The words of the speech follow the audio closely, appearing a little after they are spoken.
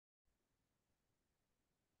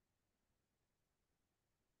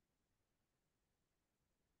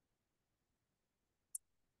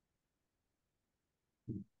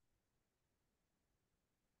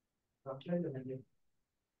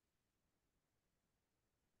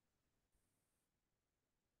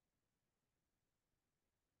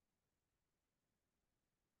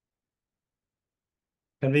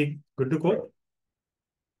Can we good to go?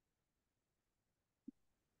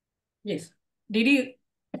 Yes. Didi,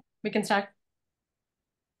 we can start.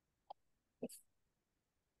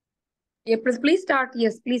 Yeah, please start.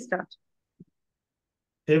 Yes, please start.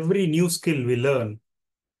 Every new skill we learn,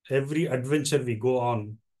 every adventure we go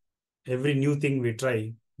on, every new thing we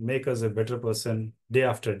try, make us a better person day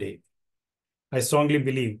after day. I strongly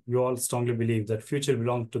believe, you all strongly believe, that future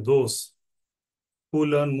belongs to those who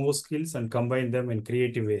learn more skills and combine them in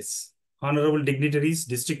creative ways. Honorable dignitaries,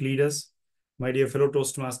 district leaders, my dear fellow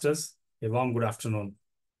Toastmasters, a warm good afternoon.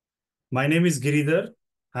 My name is Giridhar.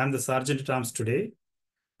 I am the Sergeant at Arms today.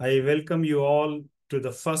 I welcome you all to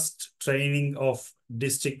the first training of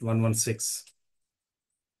District 116.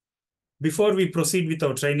 Before we proceed with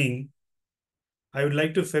our training, I would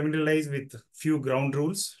like to familiarize with few ground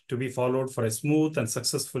rules to be followed for a smooth and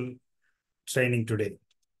successful training today.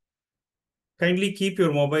 Kindly keep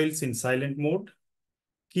your mobiles in silent mode.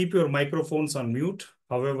 Keep your microphones on mute.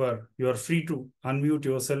 However, you are free to unmute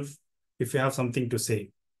yourself if you have something to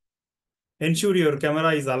say. Ensure your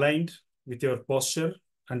camera is aligned with your posture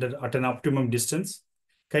and at an optimum distance.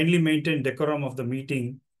 Kindly maintain decorum of the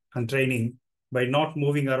meeting and training by not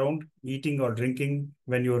moving around, eating or drinking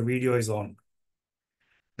when your video is on.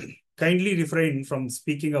 Kindly refrain from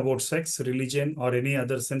speaking about sex, religion, or any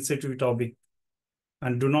other sensitive topic,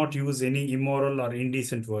 and do not use any immoral or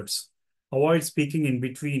indecent words. Avoid speaking in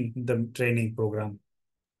between the training program.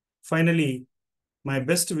 Finally, my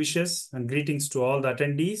best wishes and greetings to all the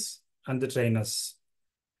attendees and the trainers.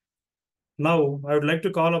 Now, I would like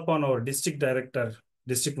to call upon our District Director,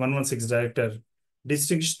 District 116 Director,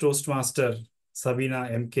 Distinguished Toastmaster, Sabina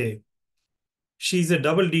MK. She is a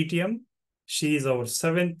double DTM. She is our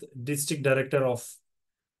 7th District Director of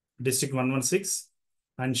District 116,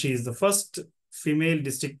 and she is the first female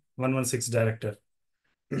District 116 Director.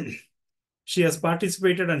 She has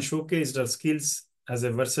participated and showcased her skills as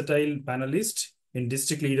a versatile panelist in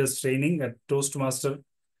District Leaders Training at Toastmaster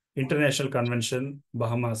International Convention,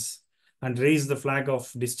 Bahamas, and raised the flag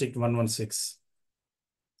of District 116.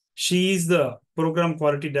 She is the Program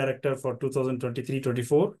Quality Director for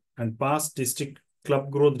 2023-24 and past District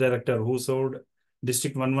Club Growth Director who served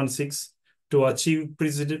District 116 to achieve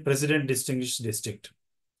President Distinguished District.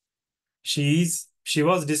 She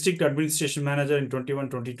was District Administration Manager in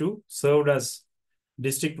 21-22, served as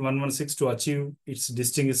District 116 to achieve its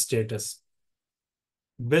distinguished status.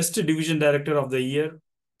 Best Division Director of the Year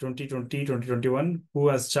 2020-2021, who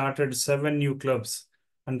has chartered 7 new clubs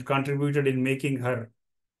and contributed in making her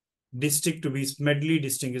district to be Smedley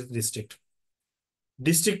Distinguished District.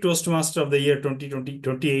 District Toastmaster of the Year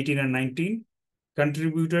 2018 and 19,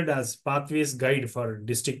 contributed as Pathways Guide for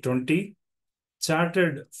District 20,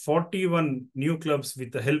 chartered 41 new clubs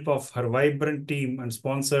with the help of her vibrant team and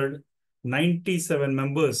sponsored 97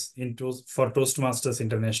 members for Toastmasters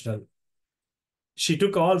International. She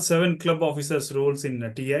took all 7 club officers' roles in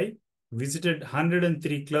TI, visited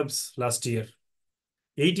 103 clubs last year.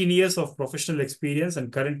 18 years of professional experience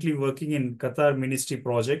and currently working in Qatar Ministry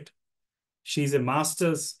project. She is a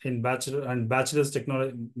master's in bachelor's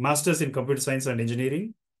in computer science and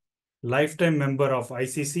engineering, lifetime member of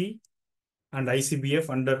ICC and ICBF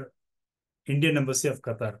under Indian Embassy of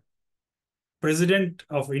Qatar. President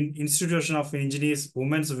of Institution of Engineers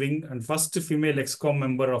Women's Wing and first female ExCom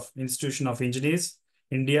member of Institution of Engineers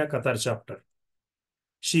India Qatar chapter.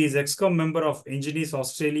 She is ExCom member of Engineers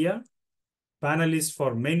Australia, panelist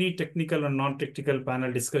for many technical and non-technical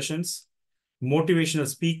panel discussions, motivational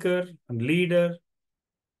speaker and leader,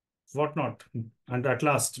 whatnot. And at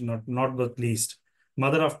last, not but least,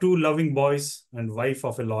 mother of 2 loving boys and wife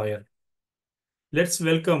of a lawyer. Let's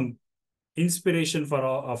welcome inspiration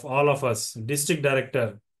of all of us, District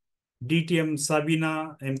Director, DTM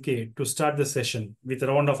Sabina MK, to start the session with a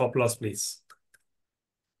round of applause, please.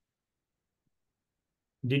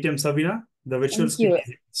 DTM Sabina, the virtual screen is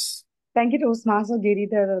yours. Thank you, Toastmaster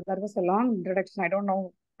Giridhar. That was a long introduction. I don't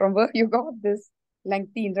know from where you got this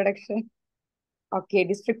lengthy introduction. Okay,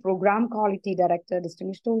 District Program Quality Director,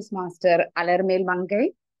 Distinguished Toastmaster Alarmel Mangai,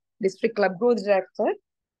 District Club Growth Director,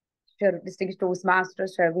 Distinguished Toastmaster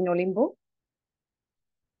Sherwin Olimbo,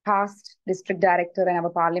 past District Director and our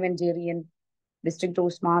parliamentarian, District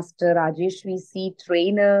Toastmaster Rajeshwi C,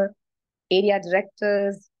 Trainer, Area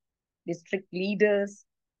Directors, District Leaders,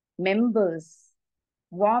 Members.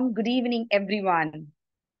 Warm good evening, everyone.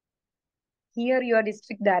 Here your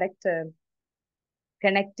District Director,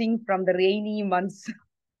 connecting from the rainy months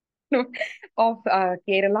of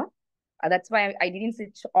Kerala. That's why I didn't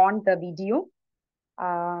switch on the video.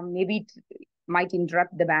 Maybe it might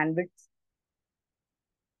interrupt the bandwidth.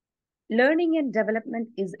 Learning and development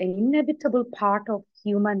is an inevitable part of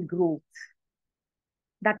human growth.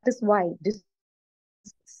 That is why this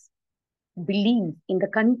believe in the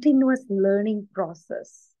continuous learning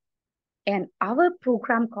process. And our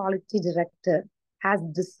program quality director has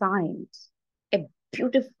designed a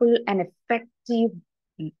beautiful and effective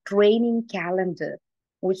training calendar,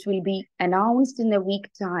 which will be announced in a week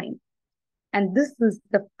time. And this is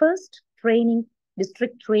the first training,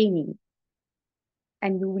 district training.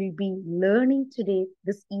 And you will be learning today,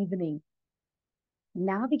 this evening,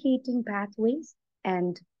 navigating pathways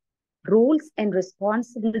and roles and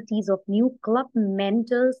responsibilities of new club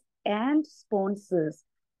mentors and sponsors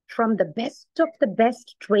from the best of the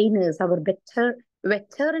best trainers, our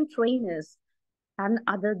veteran trainers, none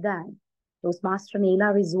other than Toastmaster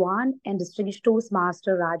Naila Rizavan and Distinguished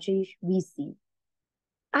Toastmaster Rajesh VC.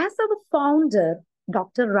 As our founder,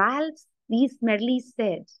 Dr. Ralph V. Smedley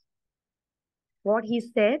said, what he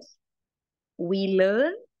said, we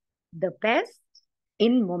learn the best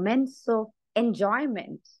in moments of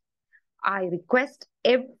enjoyment. I request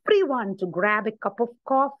everyone to grab a cup of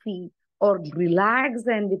coffee or relax,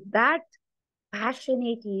 and with that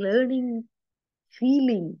passionate learning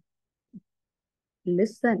feeling,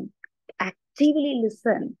 listen, actively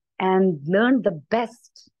listen, and learn the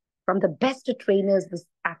best from the best trainers this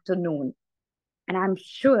afternoon. And I'm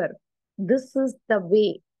sure this is the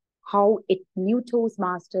way how a new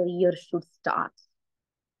Toastmaster year should start.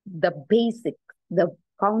 The basic, the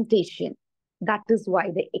foundation. That is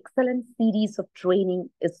why the Excellence Series of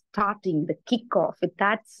training is starting, the kickoff. With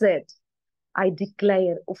that said, I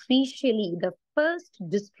declare officially the first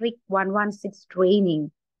District 116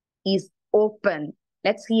 training is open.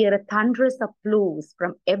 Let's hear a thunderous applause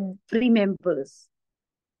from every members.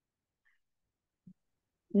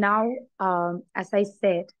 Now, as I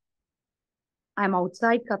said, I'm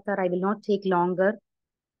outside Qatar. I will not take longer.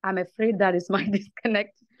 I'm afraid that is my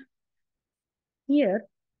disconnect. Here,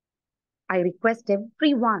 I request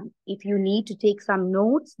everyone, if you need to take some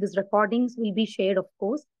notes, these recordings will be shared, of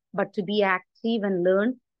course, but to be active and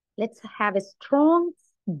learn, let's have a strong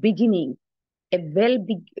beginning.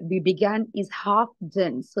 We began is half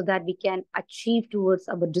done so that we can achieve towards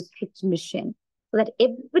our district mission, so that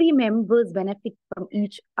every members benefit from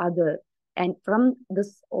each other and from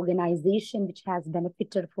this organization, which has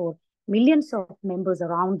benefited for millions of members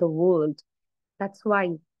around the world. That's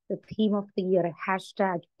why the theme of the year,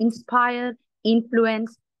 hashtag inspire,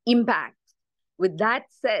 influence, impact. With that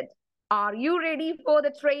said, are you ready for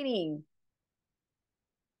the training?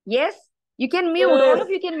 Yes? You can mute. Yes. All of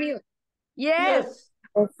you can mute. Yes.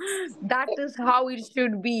 Yes. That is how it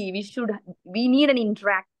should be. We need an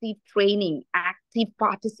interactive training, active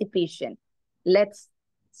participation. Let's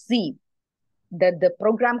see. The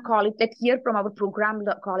program quality, let's hear from our program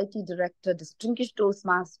quality director, Distinguished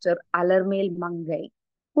Toastmaster Alarmail Mangai,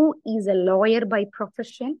 who is a lawyer by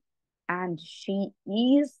profession, and she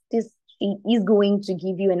is going to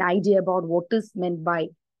give you an idea about what is meant by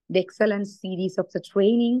the Excellence Series of the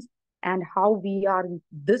trainings and how we are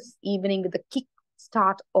this evening with the kick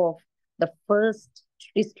start of the first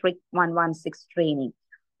District 116 training.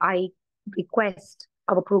 I request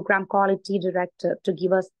our program quality director to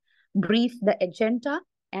give us brief the agenda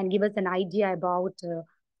and give us an idea about a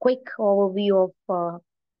quick overview of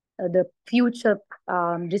the future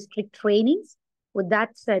district trainings. With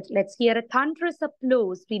that said, let's hear a thunderous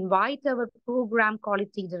applause to invite our program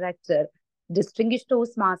quality director, Distinguished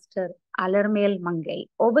Toastmaster Alarmail Mangai.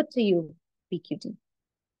 Over to you, PQT.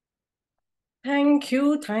 Thank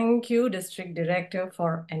you, District Director,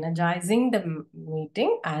 for energizing the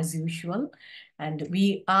meeting as usual. And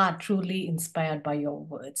we are truly inspired by your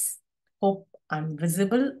words. Hope I'm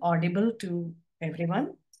visible, audible to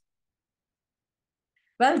everyone.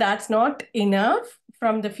 Well, that's not enough.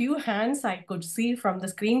 From the few hands I could see from the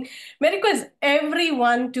screen, may request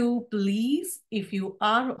everyone to please, if you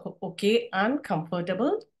are okay and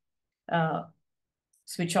comfortable,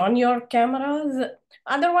 switch on your cameras.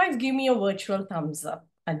 Otherwise, give me a virtual thumbs up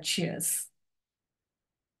and cheers.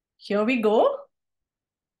 Here we go.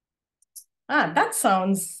 That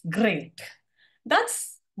sounds great.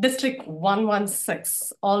 That's District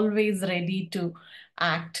 116, always ready to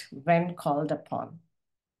act when called upon.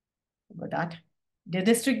 With that, the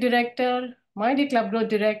district director, my dear club growth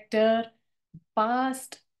director,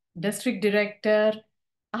 past district director,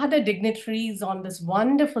 other dignitaries on this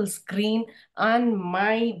wonderful screen, and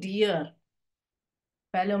my dear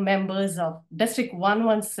fellow members of District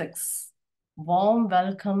 116, warm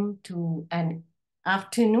welcome to an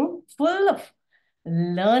afternoon full of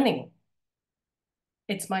learning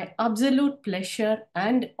It's my absolute pleasure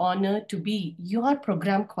and honor to be your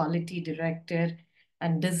program quality director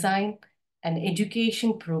and design an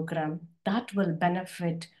education program that will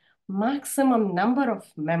benefit maximum number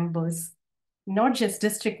of members, not just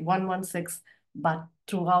District 116, but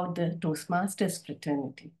throughout the Toastmasters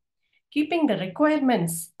fraternity. Keeping the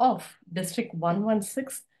requirements of District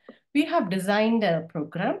 116, we have designed a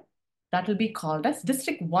program that will be called as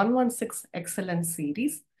District 116 Excellence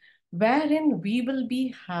Series, wherein we will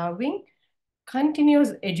be having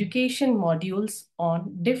continuous education modules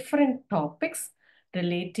on different topics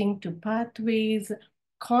relating to pathways,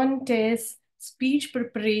 contests, speech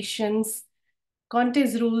preparations,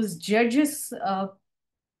 contest rules, judges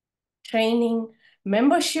training,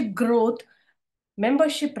 membership growth,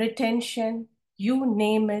 membership retention, you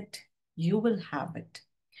name it, you will have it.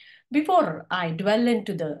 Before I dwell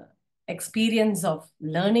into the experience of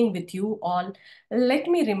learning with you all, let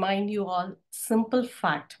me remind you all simple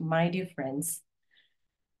fact, my dear friends.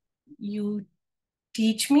 You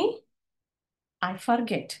teach me, I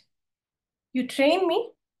forget. You train me,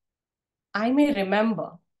 I may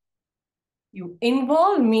remember. You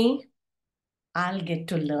involve me, I'll get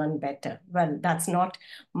to learn better. Well, that's not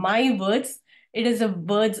my words. It is the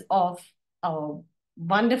words of our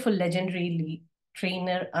wonderful legendary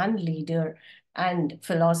trainer and leader and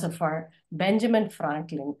philosopher, Benjamin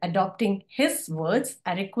Franklin. Adopting his words,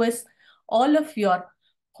 I request all of your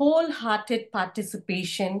wholehearted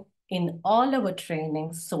participation in all our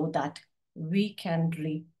trainings so that we can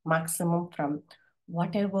reap maximum from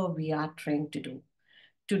whatever we are trained to do.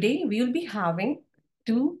 Today, we will be having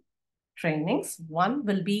two trainings. One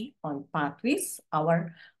will be on pathways,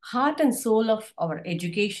 our heart and soul of our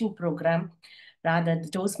education program. Rather, the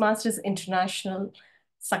Toastmasters International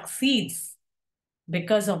succeeds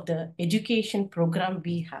because of the education program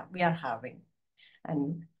we are having.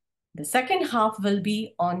 And the second half will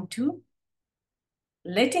be on to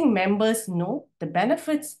letting members know the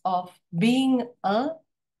benefits of being a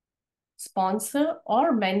sponsor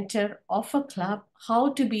or mentor of a club,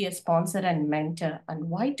 how to be a sponsor and mentor, and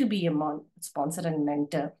why to be a sponsor and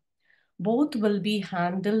mentor. Both will be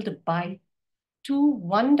handled by two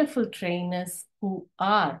wonderful trainers who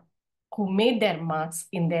made their marks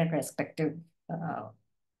in their respective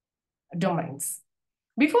domains.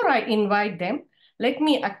 Before I invite them, let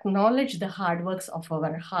me acknowledge the hard works of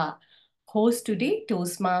our host today,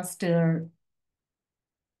 Toastmaster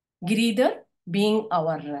Giridhar, being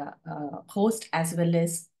our host as well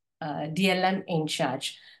as DLM in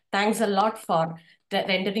charge. Thanks a lot for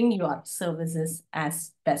rendering your services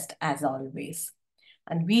as best as always.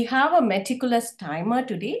 And we have a meticulous timer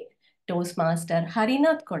today, Toastmaster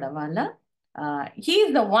Harinath Kodawala. He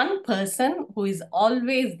is the one person who is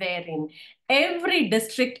always there in every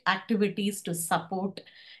district activities to support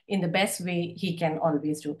in the best way he can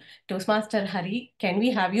always do. Toastmaster Hari, can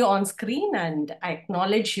we have you on screen? And I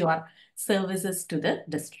acknowledge your services to the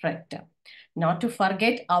district. Not to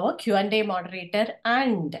forget our Q&A moderator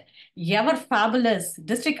and ever fabulous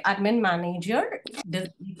district admin manager,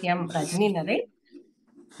 DTM Rajni Nare.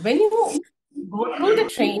 When you go through the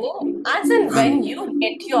training, as and when you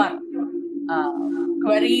get your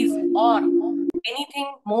queries or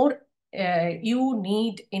anything more you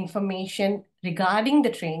need information regarding the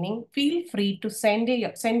training, feel free to send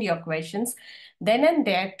your questions then and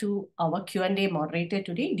there to our Q&A moderator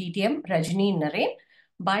today, DTM Rajni Naren,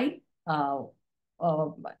 by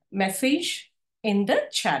message in the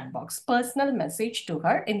chat box, personal message to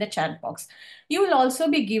her in the chat box. You will also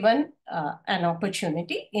be given an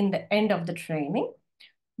opportunity in the end of the training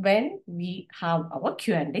when we have our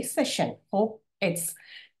Q&A session. Hope it's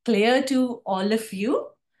clear to all of you,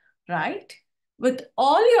 right? With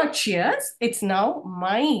all your cheers, it's now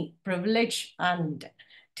my privilege and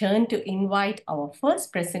turn to invite our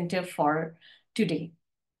first presenter for today.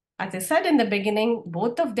 As I said in the beginning,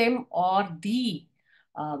 both of them are the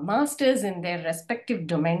masters in their respective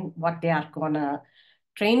domain, what they are gonna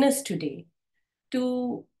train us today.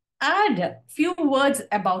 To add a few words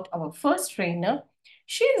about our first trainer,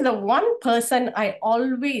 she is the one person I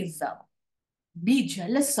always be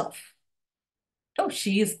jealous of. Oh,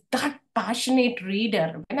 she is that passionate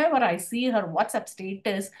reader. Whenever I see her WhatsApp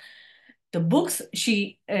status, the books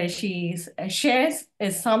she shares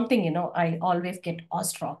is something, you know, I always get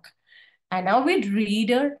awestruck. An avid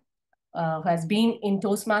reader who has been in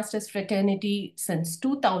Toastmasters fraternity since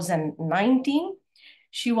 2019.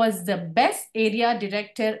 She was the best area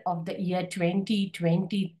director of the year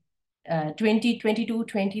 2020,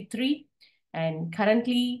 2022-23, and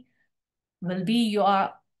currently will be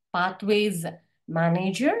your pathways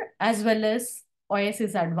manager as well as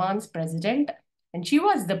OS's advanced president And she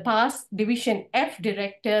was the past Division F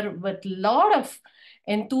director with a lot of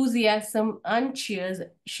enthusiasm and cheers.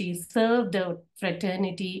 She served the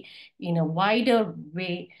fraternity in a wider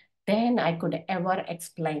way than I could ever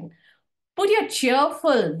explain. Put your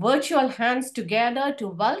cheerful virtual hands together to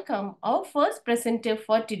welcome our first presenter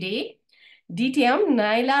for today, DTM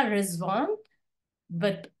Naila Rizavan.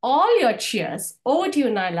 With all your cheers, over to you,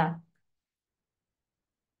 Naila.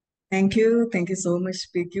 Thank you. Thank you so much,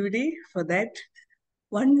 PQD, for that.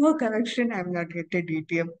 One more correction, I'm not yet a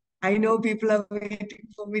DTM. I know people are waiting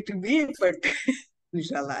for me to be, but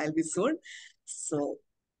inshallah, I'll be soon. So,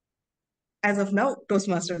 as of now,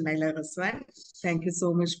 Toastmaster Naila Rizavan, thank you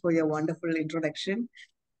so much for your wonderful introduction.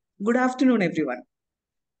 Good afternoon, everyone.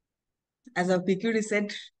 As our PQD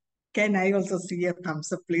said, can I also see a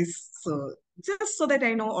thumbs up, please? So, just so that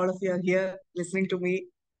I know all of you are here listening to me.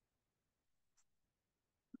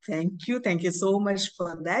 Thank you. Thank you so much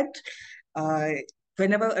for that.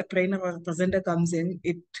 Whenever a trainer or a presenter comes in,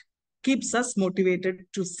 it keeps us motivated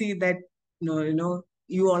to see that,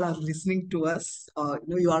 you all are listening to us,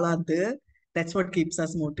 you all are there. That's what keeps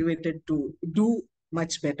us motivated to do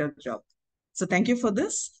much better job. So thank you for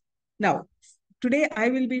this. Now, today I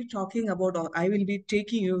will be talking about, or I will be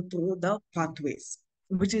taking you through the pathways,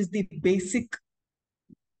 which is the basic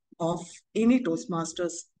of any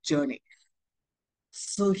Toastmasters journey.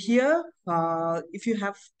 So here, if you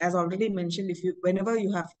have, as already mentioned, whenever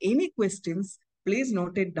you have any questions, please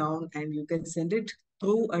note it down and you can send it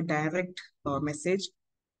through a direct message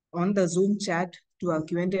on the Zoom chat to our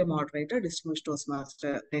Q&A moderator, Distinguished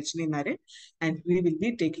Toastmaster Rajni Nare, and we will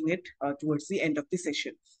be taking it towards the end of the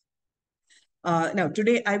session. Now,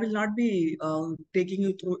 today I will not be taking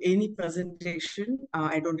you through any presentation.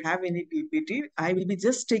 I don't have any PPT. I will be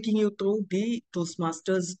just taking you through the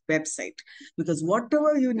Toastmasters website, because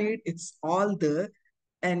whatever you need, it's all there.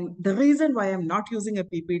 And the reason why I'm not using a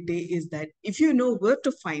PPT is that if you know where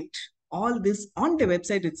to find all this on the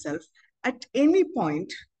website itself, at any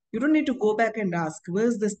point, you don't need to go back and ask,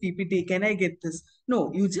 where's this PPT? Can I get this?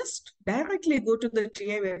 No, you just directly go to the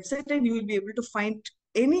TI website and you will be able to find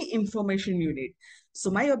any information you need.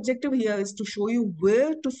 So my objective here is to show you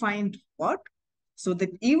where to find what, so that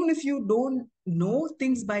even if you don't know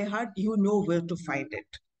things by heart, you know where to find it.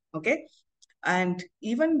 Okay. And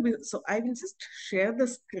so I will just share the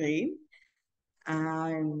screen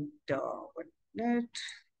and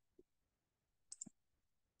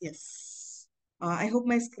yes. I hope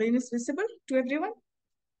my screen is visible to everyone.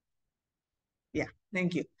 Yeah,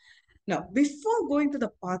 thank you. Now, before going to the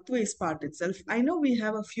pathways part itself, I know we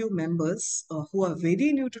have a few members who are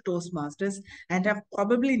very new to Toastmasters and have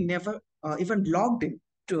probably never even logged in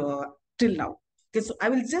to, till now. Okay, so I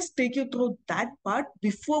will just take you through that part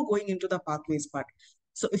before going into the pathways part.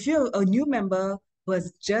 So if you're a new member who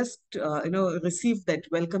has just received that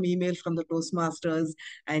welcome email from the Toastmasters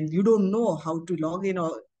and you don't know how to log in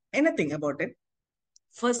or anything about it,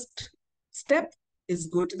 first step is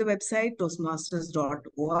go to the website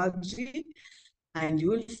toastmasters.org and you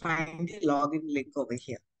will find the login link over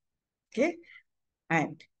here. Okay.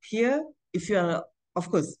 And here, if you are, of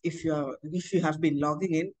course, if you have been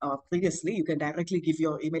logging in previously, you can directly give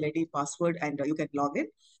your email ID, password, and you can log in.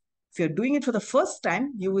 If you're doing it for the first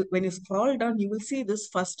time, when you scroll down, you will see this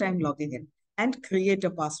first time logging in and create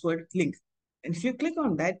a password link. And if you click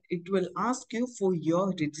on that, it will ask you for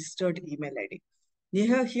your registered email ID.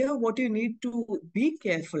 Here, what you need to be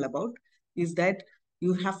careful about is that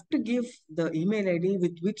you have to give the email ID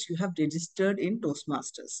with which you have registered in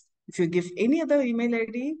Toastmasters. If you give any other email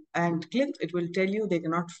ID and click, it will tell you they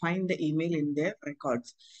cannot find the email in their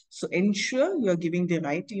records. So ensure you are giving the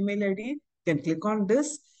right email ID. You can click on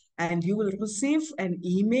this and you will receive an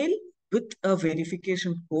email with a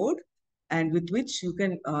verification code and with which you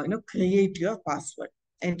can create your password.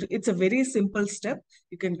 And it's a very simple step.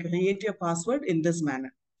 You can create your password in this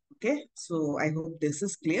manner. Okay, so I hope this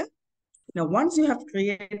is clear. Now, once you have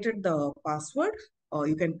created the password,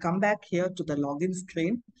 you can come back here to the login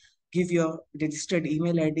screen, give your registered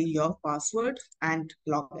email ID, your password, and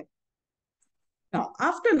log in. Now,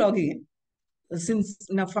 after logging in,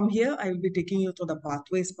 now from here, I will be taking you to the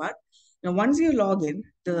pathways part. Now, once you log in,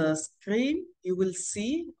 the screen, you will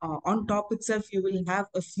see on top itself, you will have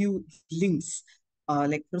a few links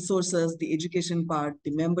like resources, the education part,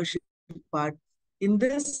 the membership part. In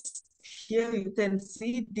this, here you can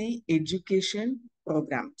see the education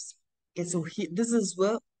programs. Okay, so this is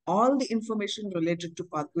where all the information related to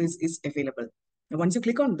pathways is available. Now, once you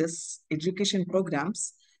click on this education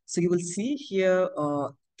programs, so you will see here,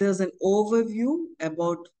 there's an overview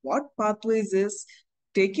about what pathways is.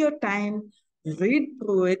 Take your time, read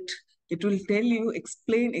through it. It will tell you,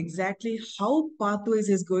 explain exactly how Pathways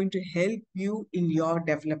is going to help you in your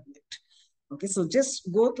development. Okay, so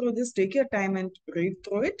just go through this, take your time and read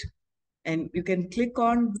through it. And you can click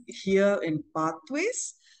on here in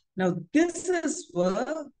Pathways. Now, this is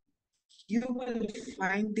where you will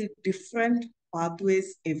find the different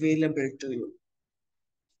pathways available to you.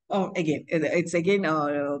 Oh, again, it's again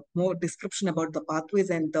more description about the pathways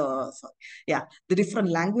and the different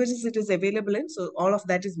languages it is available in. So all of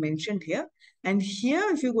that is mentioned here. And here,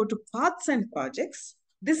 if you go to paths and projects,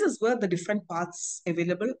 this is where the different paths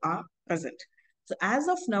available are present. So as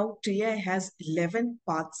of now, TI has 11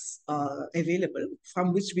 paths available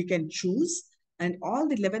from which we can choose. And all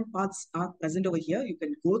the 11 paths are present over here. You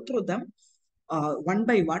can go through them one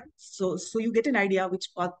by one. So you get an idea which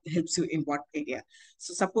path helps you in what area.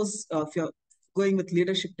 So suppose if you're going with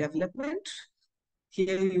leadership development,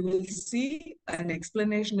 here you will see an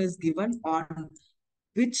explanation is given on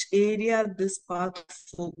which area this path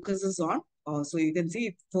focuses on. So you can see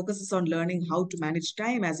it focuses on learning how to manage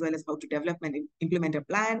time as well as how to develop and implement a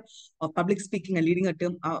plan, or public speaking and leading a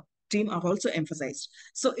team are also emphasized.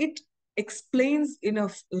 So it explains in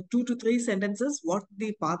 2 to 3 sentences what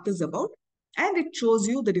the path is about, and it shows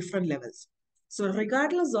you the different levels. So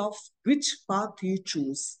regardless of which path you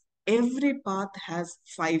choose, every path has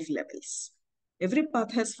 5 levels. Every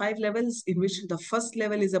path has 5 levels, in which the first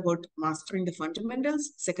level is about mastering the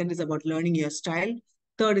fundamentals. Second is about learning your style.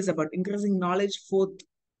 Third is about increasing knowledge. Fourth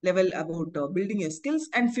level about building your skills.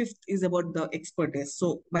 And fifth is about the expertise.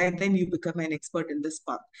 So by then you become an expert in this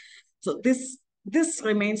path. So this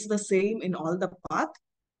remains the same in all the path.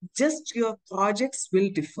 Just your projects will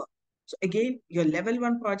differ. So again, your level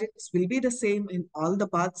 1 projects will be the same in all the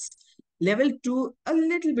paths. Level 2, a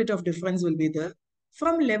little bit of difference will be there.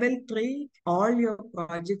 From level 3, all your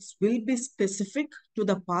projects will be specific to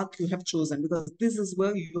the path you have chosen, because this is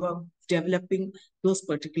where you are developing those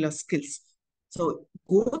particular skills. So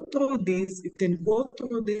go through this. You can go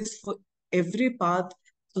through this for every path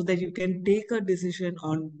so that you can take a decision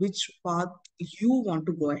on which path you want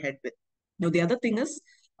to go ahead with. Now, the other thing is,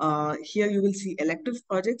 here you will see elective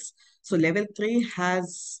projects. So level 3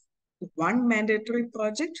 has 1 mandatory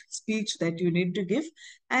project, speech that you need to give,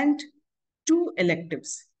 and 2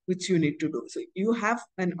 electives which you need to do. So you have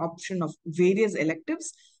an option of various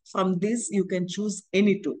electives. From this, you can choose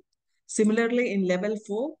any 2. Similarly, in level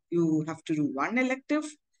 4, you have to do 1 elective,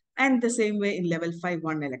 and the same way in level 5,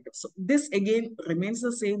 1 elective. So this again remains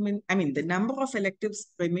the same the number of electives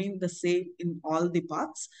remain the same in all the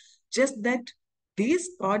paths, just that these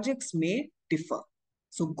projects may differ.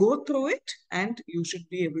 So go through it and you should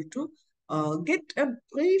be able to get a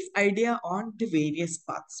brief idea on the various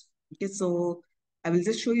paths. Okay, so I will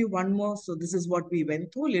just show you one more. So this is what we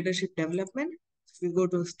went through, leadership development. If we go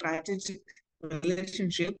to strategic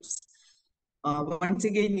relationships, once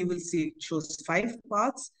again, you will see it shows 5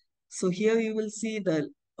 paths. So here you will see the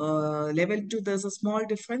level 2, there's a small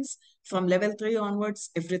difference. From level 3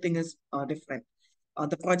 onwards, everything is different.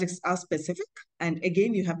 The projects are specific, and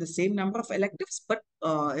again, you have the same number of electives, but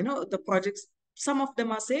the projects, some of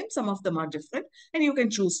them are same, some of them are different, and you can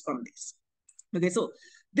choose from these. Okay, so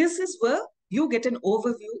this is where you get an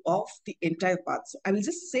overview of the entire path. So I will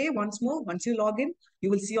just say once more, once you log in, you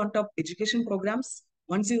will see on top education programs.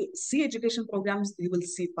 Once you see education programs, you will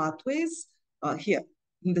see pathways here.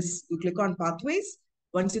 In this, you click on pathways.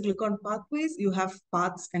 Once you click on pathways, you have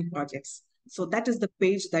paths and projects. So that is the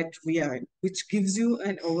page that we are in, which gives you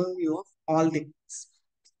an overview of all the things.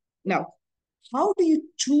 Now, how do you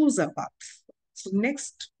choose a path? So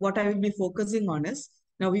next, what I will be focusing on is,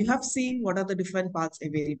 now you have seen what are the different paths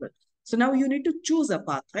available. So now you need to choose a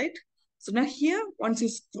path, right? So now here, once you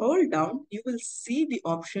scroll down, you will see the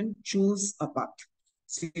option choose a path.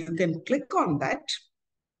 So you can click on that,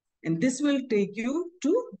 and this will take you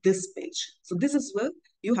to this page. So this is where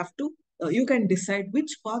you have to, you can decide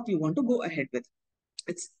which path you want to go ahead with.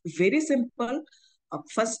 It's very simple.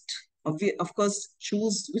 First, of course,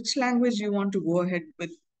 choose which language you want to go ahead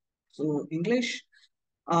with. So English.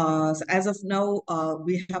 So as of now,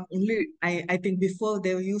 we have only, I think before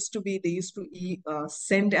they used to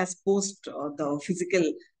send as post the physical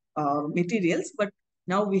materials, but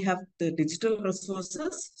now we have the digital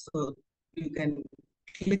resources. So you can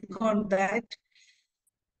click on that.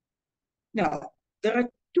 Now, there are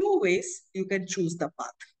 2 ways you can choose the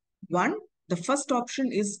path. One, the first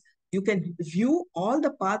option is you can view all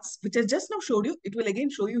the paths which I just now showed you. It will again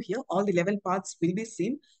show you here. All the 11 paths will be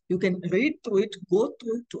seen. You can read through it, go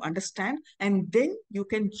through it to understand, and then you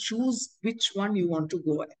can choose which one you want to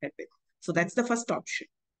go ahead with. So that's the first option,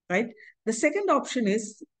 right? The second option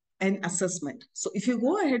is an assessment. So if you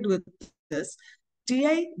go ahead with this,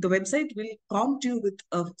 TI, the website will prompt you with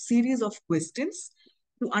a series of questions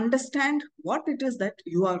to understand what it is that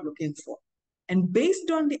you are looking for. And based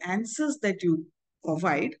on the answers that you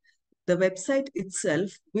provide, the website itself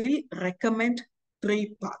will recommend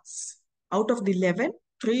 3 paths. Out of the 11,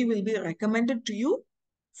 3 will be recommended to you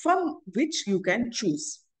from which you can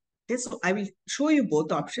choose. Okay, so I will show you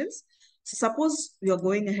both options. So suppose you're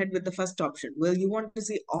going ahead with the first option where you want to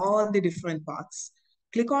see all the different paths.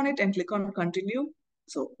 Click on it and click on continue.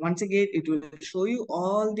 So once again, it will show you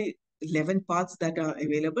all the 11 paths that are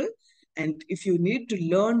available. And if you need to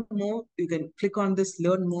learn more, you can click on this,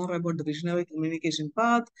 learn more about the visionary communication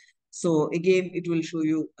path. So again, it will show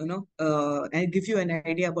you, and give you an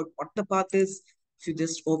idea about what the path is. If you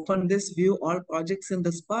just open this, view all projects in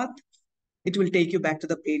this path, it will take you back to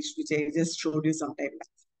the page which I just showed you some time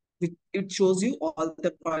back. It shows you all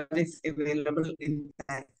the projects available in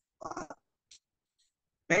that path.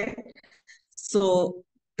 Right? So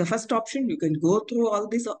the first option, you can go through all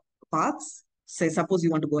these paths. Say, suppose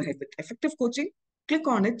you want to go ahead with effective coaching, click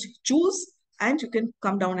on it, choose, and you can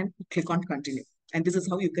come down and click on continue. And this is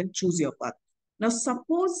how you can choose your path. Now,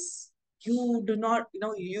 suppose you do not,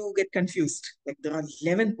 you get confused. Like there are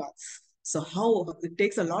 11 paths. So how it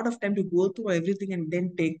takes a lot of time to go through everything and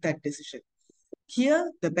then take that decision. Here,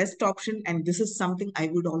 the best option, and this is something I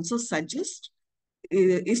would also suggest,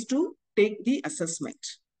 is to take the assessment.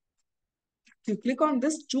 If you click on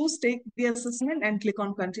this, take the assessment and click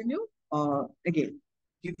on continue. Again,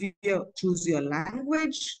 choose your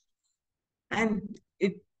language, and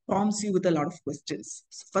it prompts you with a lot of questions.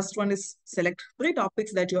 So first one is select 3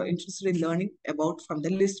 topics that you're interested in learning about from the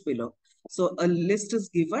list below. So a list is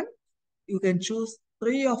given. You can choose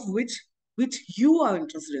 3 of which you are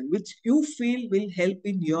interested in, which you feel will help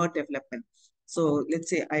in your development. So let's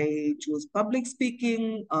say I choose public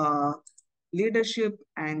speaking, leadership,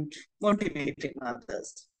 and motivating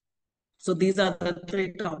others. So these are the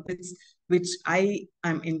 3 topics which I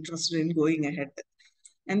am interested in going ahead with.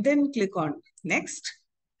 And then click on next.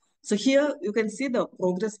 So here you can see the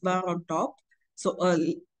progress bar on top. So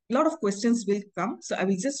a lot of questions will come. So I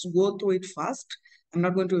will just go through it fast. I'm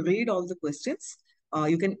not going to read all the questions.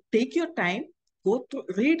 You can take your time, go through,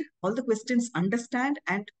 read all the questions, understand,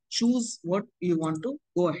 and choose what you want to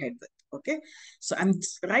go ahead with. Okay. So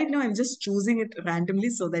right now I'm just choosing it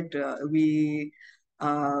randomly so that we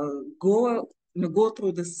go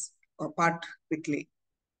through this part quickly.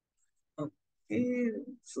 Okay.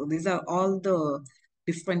 So these are all the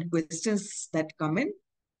different questions that come in.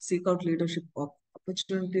 Seek out leadership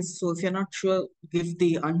opportunities. So if you're not sure, give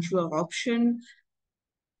the unsure option.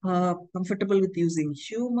 Comfortable with using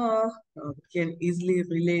humor. Can easily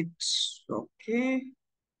relate. Okay.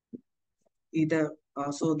 Either.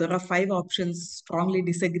 So there are 5 options: strongly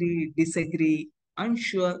disagree,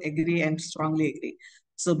 unsure, agree, and strongly agree.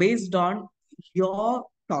 So based on your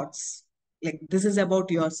thoughts, like this is about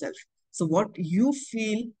yourself. So what you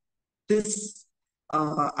feel this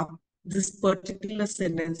particular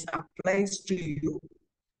sentence applies to you,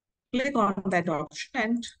 click on that option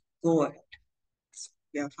and go ahead. So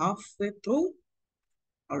we are halfway through,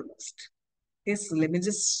 almost. Okay, so let me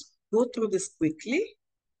just go through this quickly.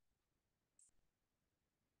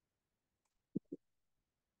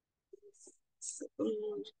 So,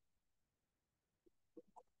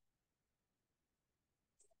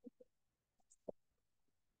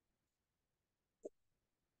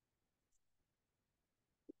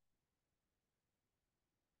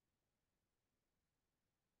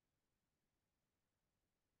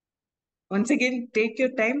 once again, take your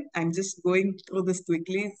time. I'm just going through this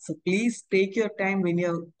quickly. So please take your time when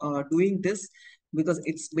you're doing this, because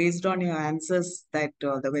it's based on your answers that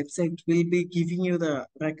the website will be giving you the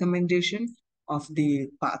recommendation of the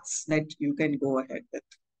paths that you can go ahead with.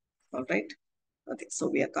 All right. Okay, so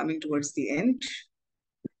we are coming towards the end.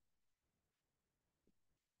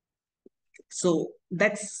 So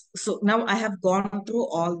now I have gone through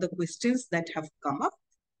all the questions that have come up.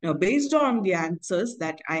 Now, based on the answers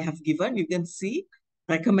that I have given, you can see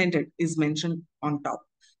recommended is mentioned on top.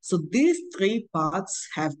 So these 3 paths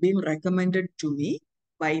have been recommended to me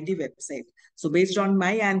by the website. So based on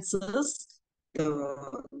my answers,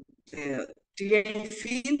 the TI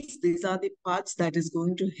feels these are the paths that is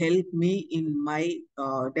going to help me in my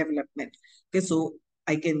development. Okay, so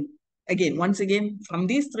I can, once again, from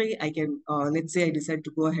these 3, I can, let's say I decide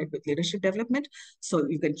to go ahead with leadership development. So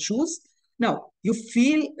you can choose. Now, you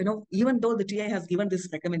feel, even though the TI has given this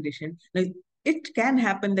recommendation, now it can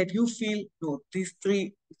happen that you feel, no, these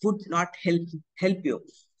 3 would not help you.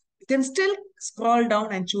 You can still scroll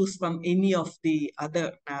down and choose from any of the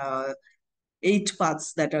other 8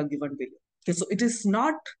 paths that are given below. Okay, so it is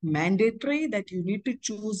not mandatory that you need to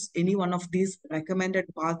choose any one of these recommended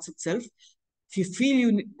paths itself. If you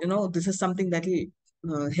feel this is something that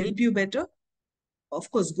will help you better, of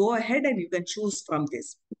course, go ahead and you can choose from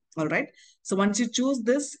this. All right. So once you choose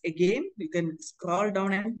this, again, you can scroll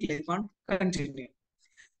down and click on continue.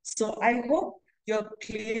 So I hope you're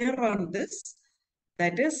clear on this.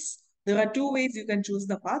 That is, there are two ways you can choose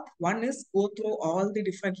the path. One is go through all the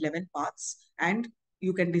different 11 paths and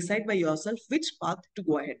you can decide by yourself which path to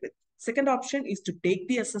go ahead with. Second option is to take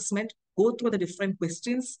the assessment, go through the different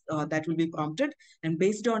questions that will be prompted, and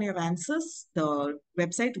based on your answers, the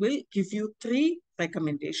website will give you 3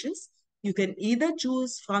 recommendations. You can either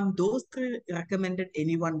choose from those 3 recommended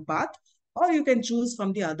any one path, or you can choose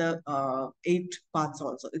from the other 8 paths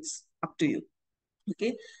also. It's up to you.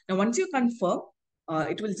 Okay. Now, once you confirm,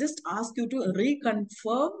 it will just ask you to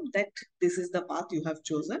reconfirm that this is the path you have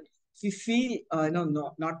chosen. If you feel,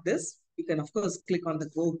 no, not this, you can, of course, click on the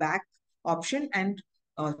go back option and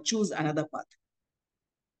choose another path.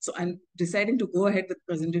 So I'm deciding to go ahead with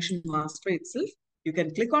presentation master itself. You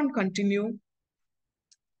can click on continue.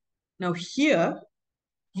 Now here,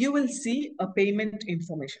 you will see a payment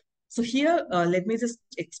information. So here, let me just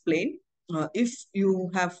explain. If you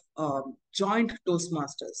have joined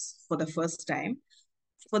Toastmasters for the first time,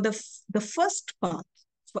 for the first path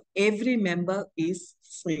for every member is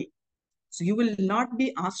free. So you will not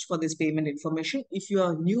be asked for this payment information if you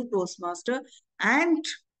are a new Toastmaster and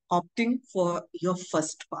opting for your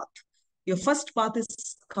first path. Your first path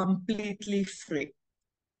is completely free.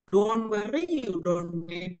 Don't worry, you don't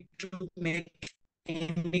need to make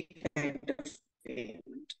any kind of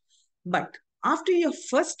payment. But after your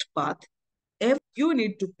first path, you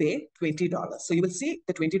need to pay $20. So you will see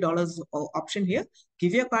the $20 option here.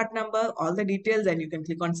 Give your card number, all the details, and you can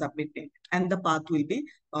click on submit payment. And the path will be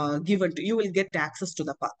given to you. You will get access to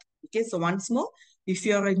the path. Okay, so once more, if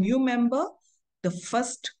you are a new member, the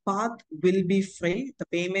first path will be free. The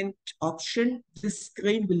payment option, this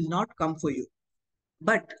screen will not come for you.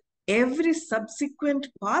 But every subsequent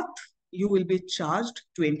path, you will be charged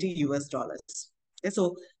 $20 US. Okay,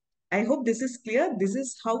 so I hope this is clear. This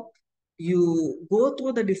is how you go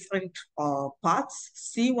through the different paths,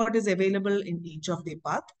 see what is available in each of the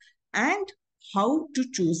path, and how to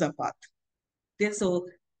choose a path. Okay, so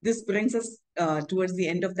this brings us towards the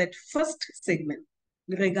end of that first segment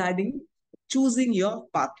regarding choosing your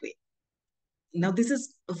pathway. Now, this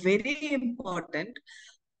is very important.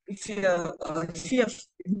 If you have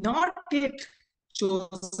not yet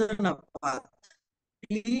chosen a path,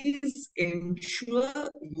 please ensure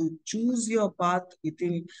you choose your path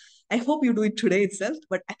within, I hope you do it today itself,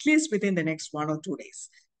 but at least within the next 1 or 2 days.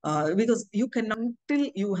 Because you cannot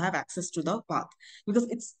until you have access to the path.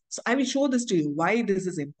 Because so I will show this to you, why this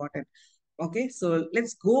is important. Okay, so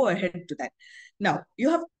let's go ahead to that. Now, you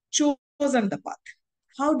have chosen the path.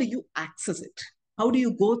 How do you access it? How do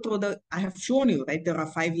you go through I have shown you, right? There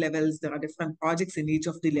are 5 levels. There are different projects in each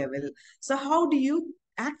of the level. So how do you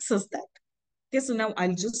access that? Okay, so now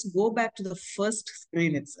I'll just go back to the first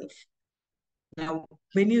screen itself. Now,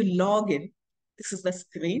 when you log in, this is the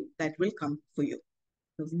screen that will come for you.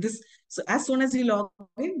 So as soon as you log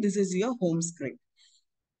in, this is your home screen.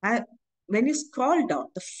 When you scroll down,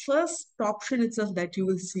 the first option itself that you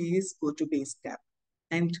will see is go to Basecamp.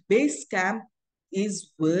 And Basecamp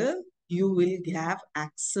is where you will have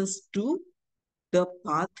access to the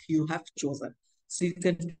path you have chosen. So you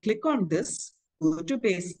can click on this, go to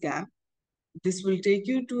Basecamp. This will take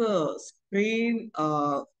you to a screen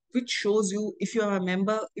which shows you if you're a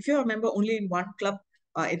member only in one club,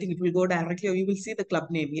 I think it will go directly, or you will see the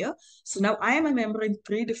club name here. So now I am a member in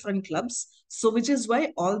 3 different clubs. So which is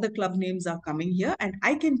why all the club names are coming here, and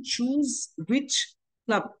I can choose which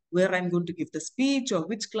club where I'm going to give the speech, or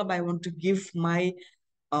which club I want to give my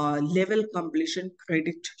level completion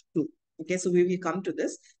credit to. Okay, so we will come to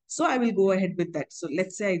this. So I will go ahead with that. So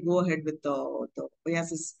let's say I go ahead with the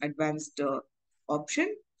Oasis Advanced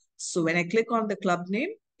option. So when I click on the club name,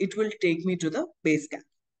 it will take me to the Basecamp.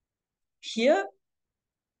 Here,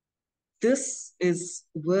 this is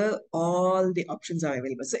where all the options are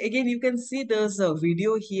available. So again, you can see there's a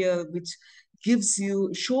video here which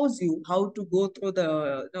shows you how to go through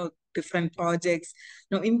the different projects.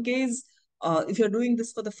 Now, in case if you're doing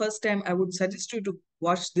this for the first time, I would suggest you to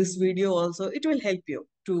watch this video also. It will help you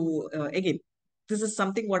to, again, this is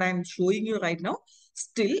something what I'm showing you right now.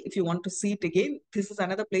 Still, if you want to see it again, this is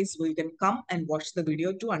another place where you can come and watch the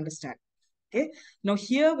video to understand. Okay. Now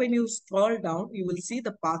here, when you scroll down, you will see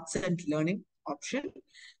the paths and learning option.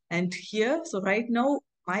 And here, so right now,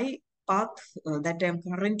 my path that I'm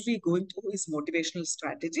currently going through is motivational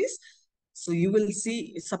strategies. So you will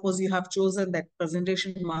see, suppose you have chosen that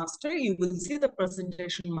presentation master, you will see the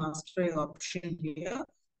presentation mastery option here,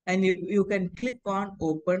 and you can click on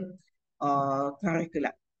open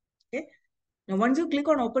curriculum. Okay. Now, once you click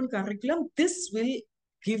on open curriculum, this will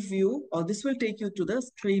give you, or this will take you to the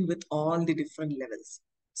screen with all the different levels.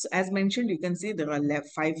 So as mentioned, you can see there are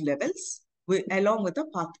 5 levels along with the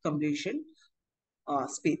path completion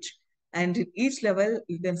speech. And in each level,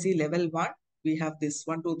 you can see level 1, we have this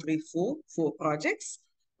 1, 2, 3, 4 projects.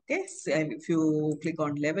 Okay, so, and if you click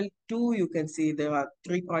on level 2, you can see there are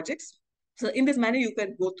 3 projects. So in this manner, you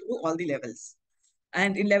can go through all the levels.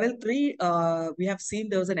 And in level 3, we have seen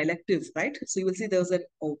there was an elective, right? So you will see there was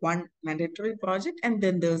one mandatory project and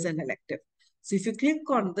then there's an elective. So if you click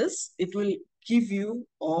on this, it will give you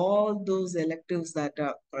all those electives that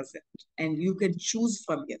are present and you can choose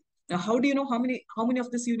from here. Now, how do you know how many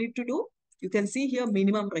of this you need to do? You can see here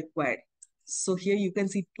minimum required. So here you can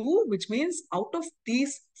see 2, which means out of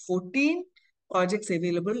these 14 projects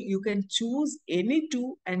available, you can choose any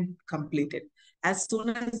 2 and complete it. As soon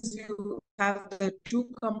as you have the 2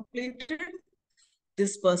 completed,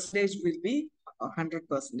 this percentage will be 100%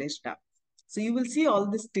 done. So you will see all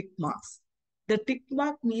these tick marks. The tick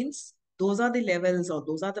mark means those are the levels or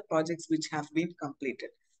those are the projects which have been completed.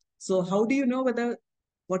 So how do you know whether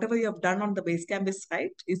whatever you have done on the Basecamp is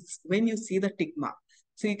right? It's when you see the tick mark.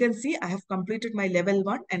 So you can see I have completed my level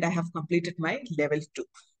 1 and I have completed my level 2.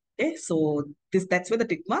 Okay, so that's where the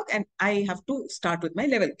tick mark, and I have to start with my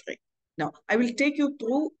level 3. Now, I will take you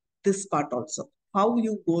through this part also, how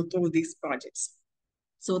you go through these projects.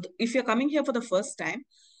 So if you're coming here for the first time,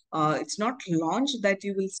 it's not launch that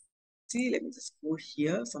you will see. Let me just go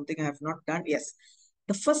here, something I have not done. Yes,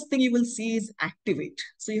 the first thing you will see is activate.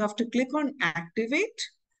 So you have to click on activate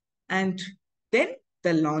and then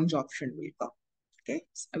the launch option will come. Okay,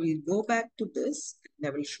 so I will go back to this and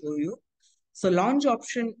I will show you. So launch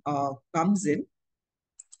option comes in.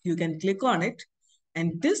 You can click on it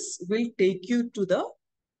and this will take you to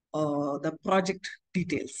the project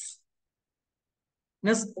details.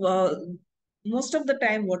 Now, most of the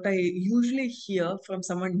time, what I usually hear from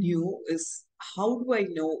someone new is, how do I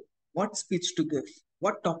know what speech to give,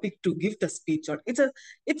 what topic to give the speech on?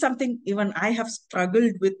 It's something even I have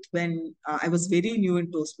struggled with when I was very new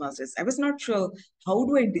in Toastmasters. I was not sure, how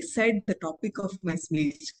do I decide the topic of my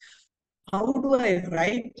speech? How do I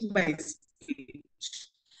write my speech?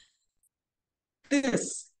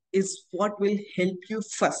 This is what will help you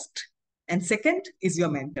first. And second is your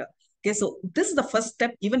mentor. Okay, so this is the first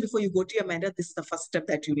step. Even before you go to your mentor, this is the first step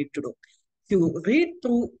that you need to do. If you read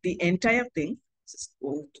through the entire thing, just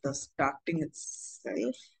go to the starting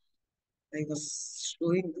itself. I was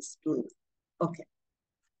showing this to. Okay.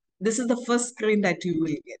 This is the first screen that you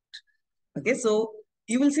will get. Okay, so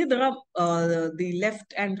you will see there are the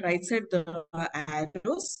left and right side, there are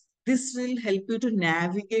arrows. This will help you to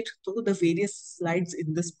navigate through the various slides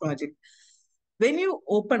in this project. When you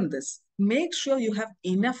open this, make sure you have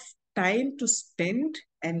enough time to spend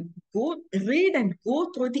and read and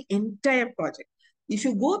go through the entire project. If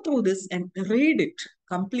you go through this and read it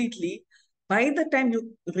completely, by the time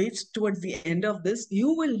you reach towards the end of this,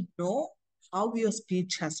 you will know how your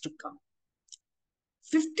speech has to come.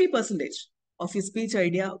 50% of your speech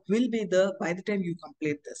idea will be there by the time you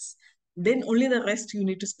complete this. Then only the rest you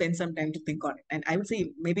need to spend some time to think on it. And I would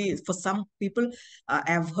say maybe for some people,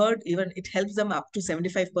 I've heard even it helps them up to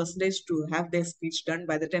 75% to have their speech done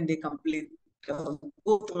by the time they complete, go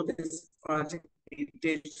through this project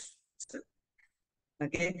details.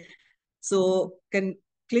 Okay, so can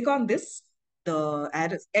click on this. The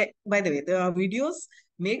address. By the way, there are videos.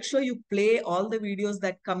 Make sure you play all the videos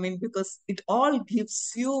that come in because it all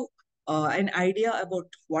gives you an idea about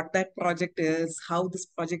what that project is, how this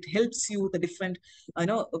project helps you, the different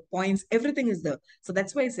points, everything is there. So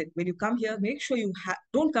that's why I said, when you come here, make sure you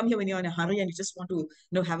don't come here when you're in a hurry and you just want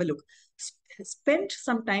to have a look. Spend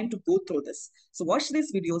some time to go through this. So watch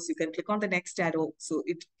these videos. You can click on the next arrow. So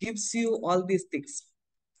it gives you all these things.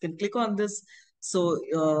 You can click on this.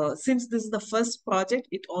 So since this is the first project,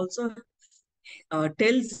 it also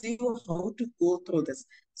tells you how to go through this.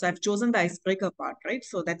 So I've chosen the icebreaker part, right?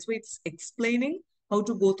 So that's why it's explaining how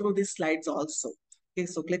to go through these slides also. Okay,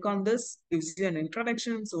 so click on this, gives you an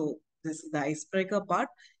introduction. So this is the icebreaker part.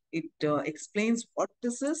 It explains what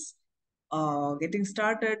this is, getting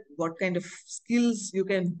started, what kind of skills you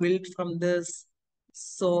can build from this.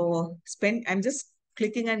 So I'm just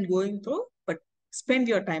clicking and going through, but spend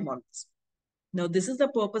your time on this. Now, this is the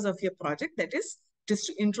purpose of your project, that is just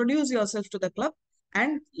to introduce yourself to the club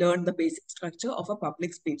and learn the basic structure of a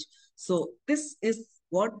public speech. So this is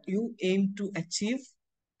what you aim to achieve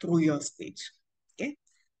through your speech. Okay.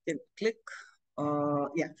 can click.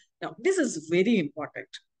 Yeah. Now, this is very important.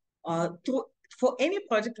 For any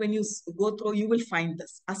project, when you go through, you will find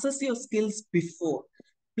this. Assess your skills before.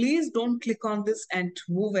 Please don't click on this and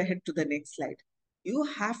move ahead to the next slide. You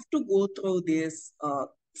have to go through this,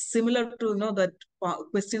 similar to, that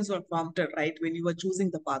questions were prompted, right, when you were choosing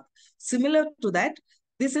the path. Similar to that,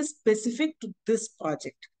 this is specific to this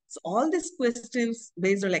project. So all these questions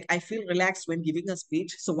based on, like, I feel relaxed when giving a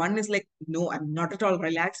speech. So one is like, no, I'm not at all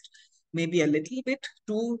relaxed. Maybe a little bit.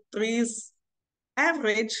 2, 3 is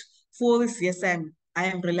average. 4 is, yes, I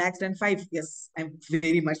am relaxed. And 5, yes, I'm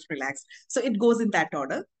very much relaxed. So it goes in that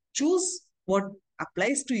order. Choose what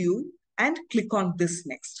applies to you and click on this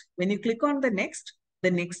next. When you click on the next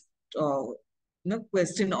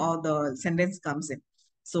question or the sentence comes in.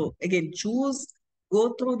 So again,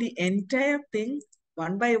 go through the entire thing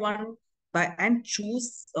one by one and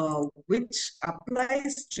choose which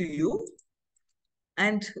applies to you.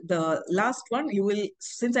 And the last one, you will,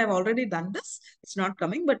 since I've already done this, it's not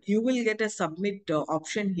coming, but you will get a submit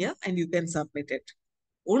option here and you can submit it.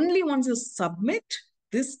 Only once you submit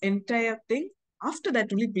this entire thing, after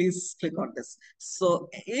that only please click on this. So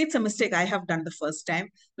it's a mistake I have done the first time.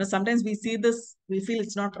 Sometimes we see this, we feel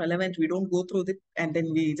it's not relevant, we don't go through it, and then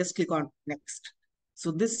we just click on next.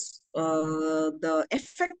 So this, the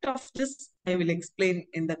effect of this, I will explain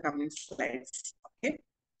in the coming slides. Okay.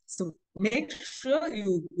 So make sure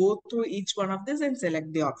you go through each one of this and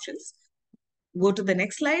select the options. Go to the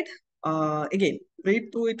next slide. Again,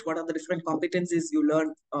 read through it. What are the different competencies you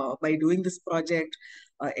learn by doing this project?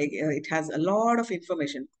 It has a lot of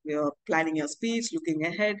information. You're planning your speech, looking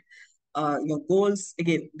ahead, your goals.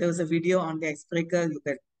 Again, there's a video on the icebreaker. You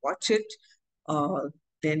can watch it.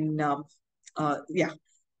 Yeah,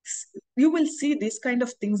 you will see these kind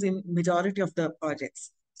of things in majority of the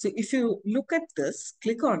projects. So if you look at this,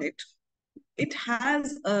 click on it. It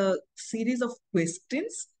has a series of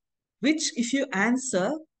questions, which if you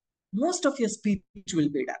answer, most of your speech will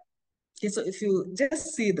be done. Okay, so if you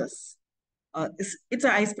just see this, it's an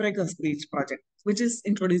icebreaker speech project, which is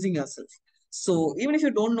introducing yourself. So even if you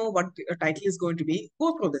don't know what your title is going to be,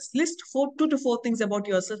 go through this. List 2 to 4 things about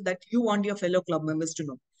yourself that you want your fellow club members to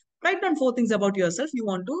know. Write down 4 things about yourself you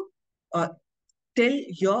want to tell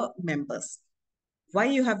your members. Why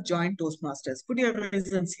you have joined Toastmasters. Put your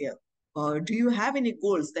reasons here. Do you have any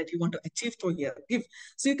goals that you want to achieve through here?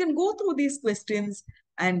 So you can go through these questions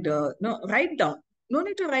and write down. No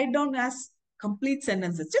need to write down as complete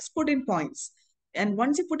sentences. Just put in points. And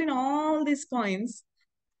once you put in all these points,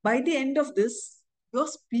 by the end of this, your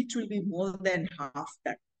speech will be more than half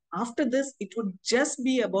done. After this, it would just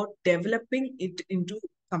be about developing it into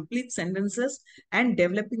complete sentences and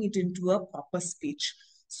developing it into a proper speech.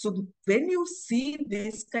 So when you see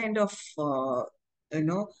this kind of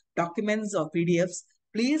documents or PDFs,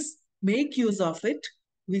 please make use of it.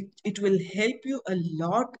 It will help you a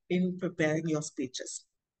lot in preparing your speeches.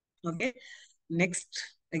 Okay. Next,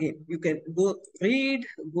 again, you can go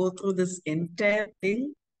through this entire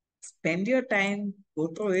thing, spend your time, go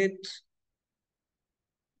through it.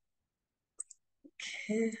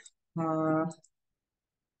 Okay. I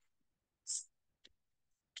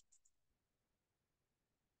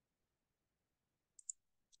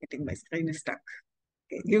think my screen is stuck.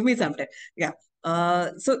 Okay, give me some time. Yeah.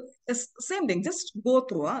 So same thing, just go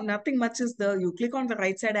through. Nothing much is there. You click on the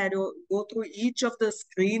right side arrow, go through each of the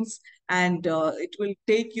screens, and it will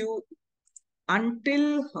take you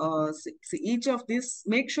until see each of these.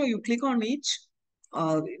 Make sure you click on each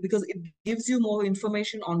because it gives you more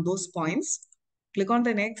information on those points. Click on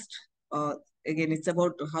the next. Again, it's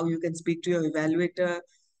about how you can speak to your evaluator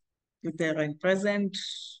if they're in present.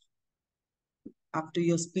 After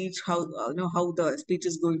your speech, how the speech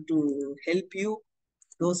is going to help you.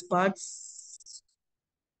 Those parts.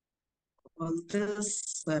 All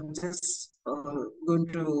this, I'm just going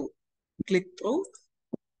to click through.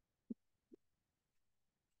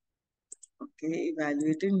 Okay,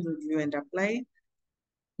 evaluating, review, and apply.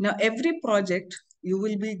 Now, every project, you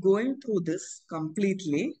will be going through this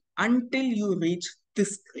completely until you reach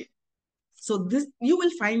this screen. So this, you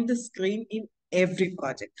will find this screen in every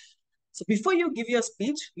project. So before you give your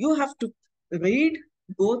speech, you have to read,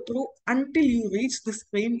 go through until you reach the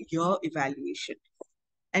screen, your evaluation.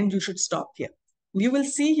 And you should stop here. You will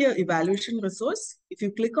see here evaluation resource. If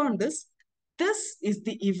you click on this, this is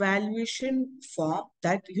the evaluation form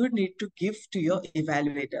that you need to give to your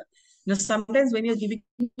evaluator. Now, sometimes when you're giving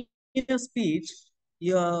your speech,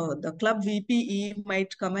 the club VPE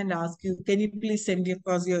might come and ask you, can you please send me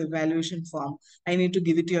across your evaluation form? I need to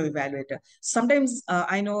give it to your evaluator. Sometimes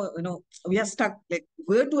I know, we are stuck, like,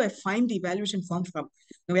 where do I find the evaluation form from?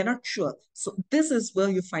 we're not sure. So this is where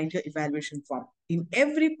you find your evaluation form. In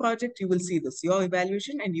every project, you will see this, your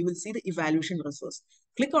evaluation, and you will see the evaluation resource.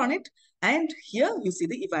 Click on it, and here you see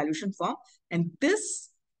the evaluation form. And this,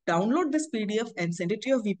 download this PDF and send it to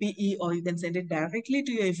your VPE, or you can send it directly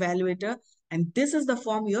to your evaluator. And this is the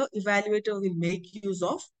form your evaluator will make use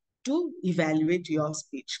of to evaluate your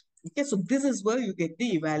speech. Okay, so this is where you get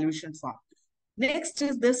the evaluation form. Next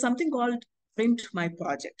is there's something called print my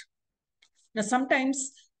project. Now,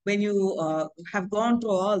 sometimes when you have gone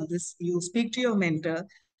through all this, you speak to your mentor,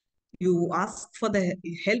 you ask for the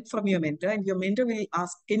help from your mentor, and your mentor will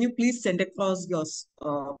ask, can you please send across your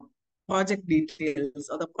project details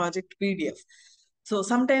or the project PDF? So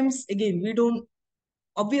sometimes, again, we don't,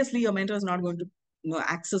 obviously your mentor is not going to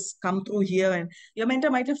access come through here, and your mentor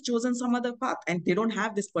might have chosen some other path and they don't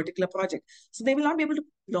have this particular project. So they will not be able to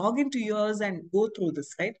log into yours and go through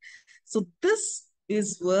this, right? So this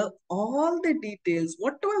is where all the details,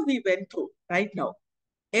 whatever we went through right now,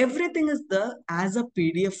 everything is there as a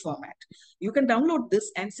PDF format. You can download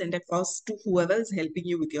this and send across to whoever is helping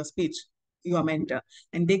you with your speech, your mentor,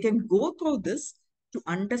 and they can go through this to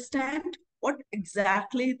understand what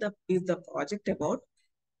exactly is the project about.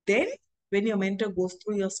 Then when your mentor goes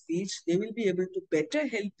through your speech, they will be able to better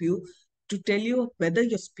help you to tell you whether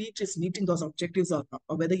your speech is meeting those objectives or not,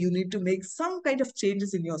 or whether you need to make some kind of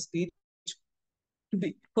changes in your speech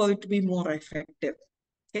for it to be more effective.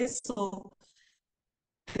 Okay, so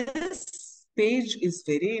this page is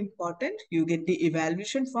very important. You get the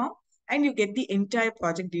evaluation form and you get the entire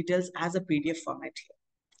project details as a PDF format here.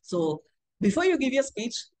 So before you give your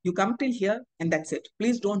speech, you come till here and that's it.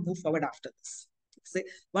 Please don't move forward after this. See,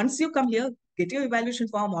 once you come here, get your evaluation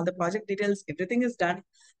form, all the project details, everything is done.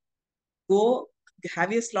 Go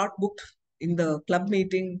have your slot booked in the club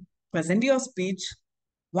meeting, present your speech.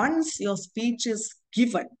 Once your speech is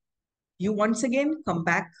given, you once again come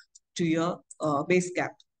back to your base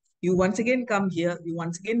cap. You once again come here, you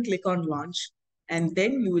once again click on launch, and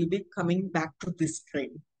then you will be coming back to this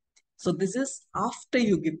screen. So this is after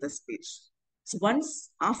you give the speech. So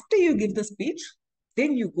once after you give the speech,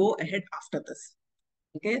 then you go ahead after this.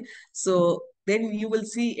 Okay, so then you will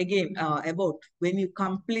see again about when you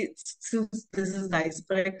complete, since this is the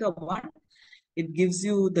icebreaker one, it gives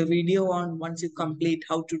you the video on once you complete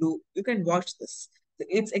how to do. You can watch this.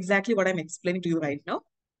 It's exactly what I'm explaining to you right now.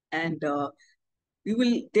 And you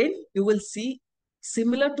will see,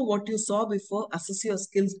 similar to what you saw before, assess your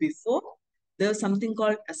skills before, there's something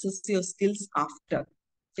called assess your skills after.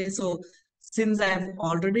 Okay, so since I've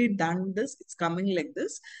already done this, it's coming like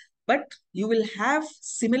this. But you will have,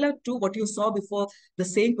 similar to what you saw before, the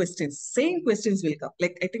same questions will come.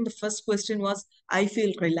 Like I think the first question was, I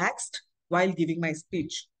feel relaxed while giving my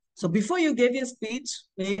speech. So before you gave your speech,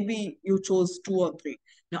 maybe you chose 2 or 3.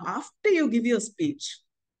 Now, after you give your speech,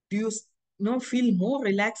 do you feel more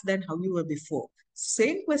relaxed than how you were before?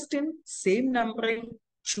 Same question, same numbering,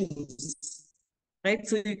 choose. Right?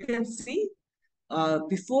 So you can see,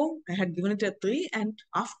 before I had given it a 3, and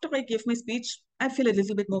after I gave my speech, I feel a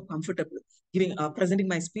little bit more comfortable presenting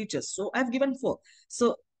my speeches. So I've given 4.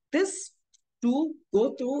 So this to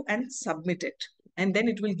go through and submit it, and then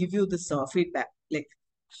it will give you this feedback, like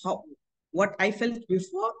what I felt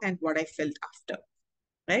before and what I felt after,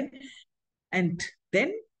 right? And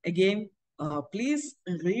then again, please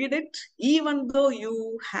read it. Even though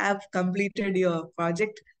you have completed your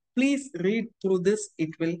project, please read through this. It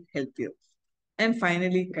will help you. And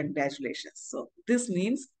finally, congratulations. So this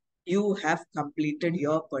means you have completed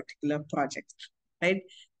your particular project, right?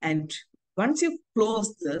 And once you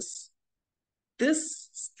close this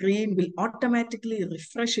screen will automatically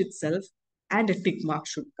refresh itself and a tick mark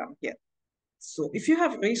should come here. So if you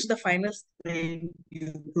have reached the final screen,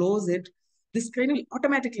 you close it, the screen will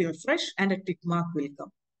automatically refresh and a tick mark will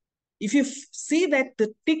come. If you see that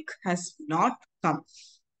the tick has not come,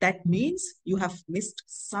 that means you have missed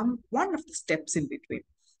one of the steps in between.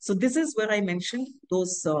 So this is where I mentioned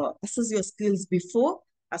those assess your skills before,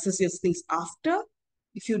 assess your skills after.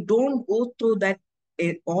 If you don't go through that,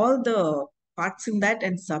 all the parts in that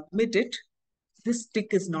and submit it, this tick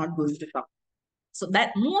is not going to come. So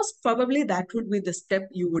that most probably that would be the step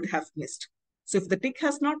you would have missed. So if the tick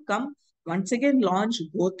has not come, once again launch,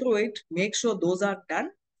 go through it, make sure those are done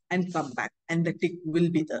and come back and the tick will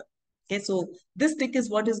be there. Okay, so this tick is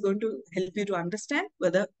what is going to help you to understand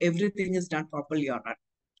whether everything is done properly or not.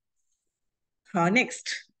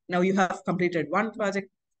 Next, now you have completed one project,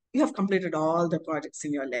 you have completed all the projects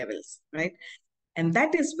in your levels, right? And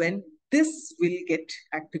that is when this will get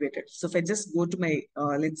activated. So if I just go to my,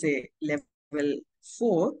 let's say, level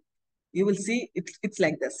 4, you will see it's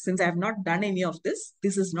like this. Since I have not done any of this,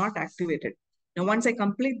 this is not activated. Now, once I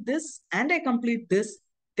complete this and I complete this,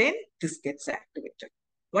 then this gets activated.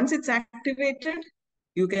 Once it's activated,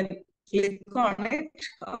 you can click on it.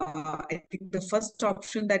 I think the first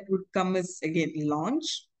option that would come is again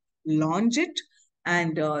launch it,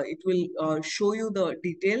 and it will show you the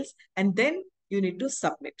details, and then you need to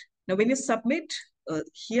submit. Now, when you submit,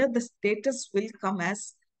 here the status will come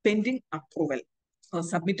as pending approval or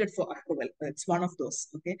submitted for approval. It's one of those.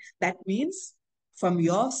 Okay, that means from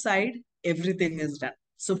your side, everything is done.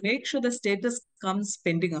 So make sure the status comes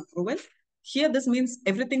pending approval. Here, this means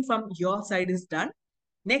everything from your side is done.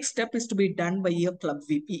 Next step is to be done by your club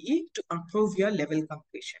VPE to approve your level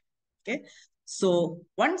completion. Okay. So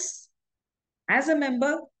once, as a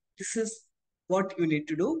member, this is what you need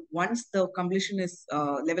to do. Once the completion is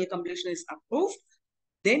level completion is approved,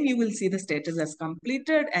 then you will see the status as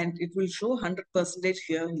completed, and it will show 100%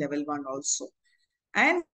 here in level 1 also.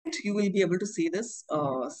 And you will be able to see this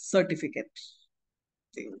certificate.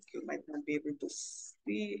 I think you might not be able to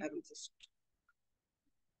see. I will just.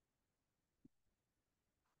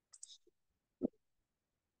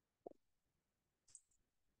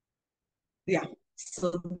 Yeah,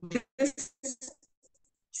 so this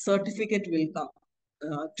certificate will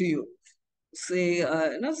come to you. Say,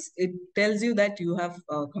 it tells you that you have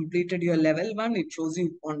completed your level 1. It shows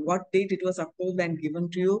you on what date it was approved and given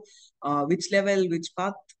to you, which level, which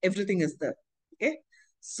path, everything is there. Okay.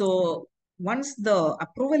 So once the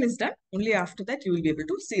approval is done, only after that you will be able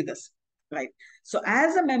to see this, right? So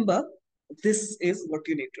as a member, this is what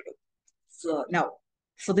you need to do. So now,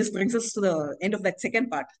 so this brings us to the end of that second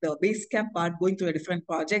part, the base camp part, going through the different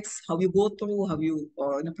projects, how you go through, how you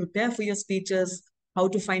prepare for your speeches, how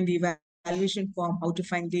to find the evaluation form, how to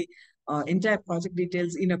find the entire project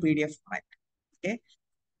details in a PDF format. Okay.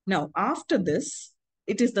 Now, after this,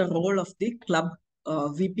 it is the role of the club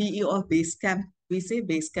VPE or base camp. We say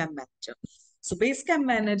base camp manager. So base camp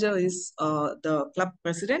manager is the club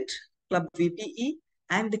president, club VPE,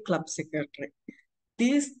 and the club secretary.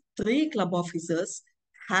 These 3 club officers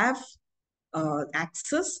have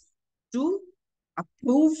access to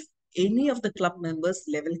approve any of the club members'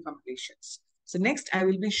 level completions. So next, I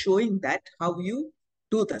will be showing that how you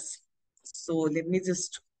do this. So let me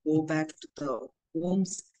just go back to the home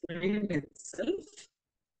screen itself.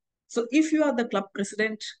 So if you are the club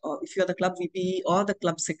president, or if you are the club VP or the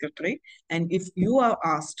club secretary, and if you are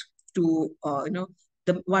asked to,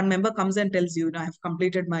 the one member comes and tells you, I have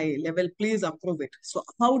completed my level, please approve it. So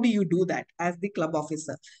how do you do that as the club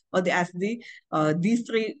officer? Or these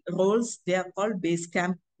 3 roles, they are called base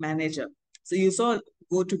camp manager. So you saw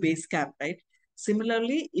go to base camp, right?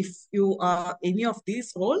 Similarly, if you are any of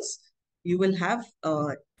these roles, you will have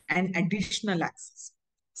an additional access.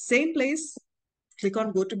 Same place, click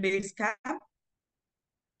on go to base camp.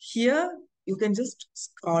 Here, you can just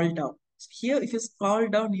scroll down. Here, if you scroll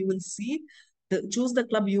down, you will see choose the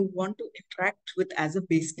club you want to interact with as a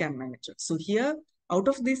base camp manager. So here, out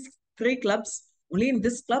of these 3 clubs, only in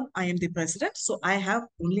this club, I am the president. So I have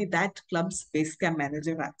only that club's base camp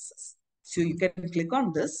manager access. So you can click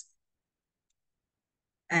on this,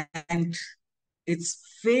 and it's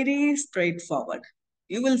very straightforward.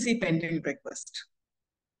 You will see pending request.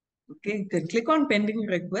 Okay, you can click on pending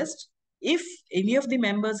request. If any of the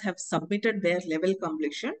members have submitted their level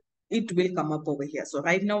completion, it will come up over here. So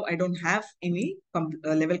right now, I don't have any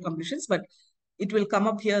level completions, but it will come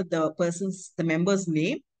up here, the member's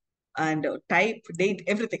name and type, date,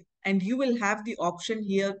 everything. And you will have the option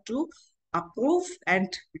here to approve and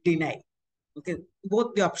deny. Okay,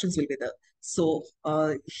 both the options will be there. So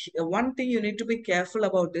one thing you need to be careful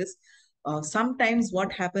about is, sometimes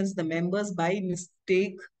what happens, the members by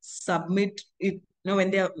mistake submit it,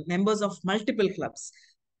 when they are members of multiple clubs,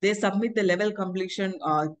 they submit the level completion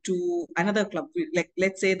to another club. Like,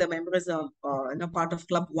 let's say the member is part of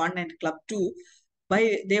club 1 and club 2.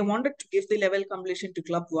 They wanted to give the level completion to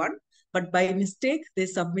club 1, but by mistake, they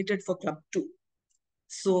submitted for club 2.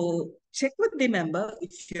 So check with the member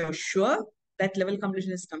if you're sure that level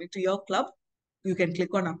completion is coming to your club. You can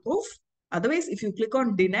click on approve. Otherwise, if you click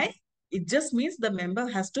on deny, it just means the member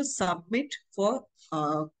has to submit for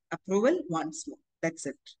approval once more. That's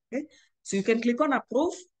it. Okay. So you can click on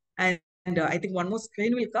approve, and I think one more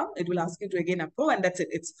screen will come. It will ask you to again approve, and that's it.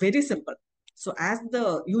 It's very simple. So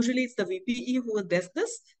usually it's the VPE who does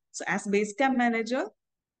this. So as base camp manager,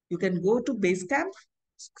 you can go to base camp,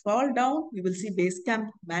 scroll down, you will see base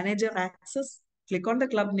camp manager access. Click on the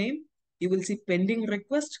club name. You will see pending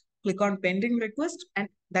request. Click on pending request, and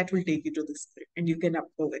that will take you to the screen, and you can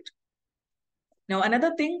approve it. Now,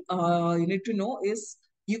 another thing you need to know is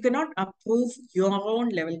you cannot approve your own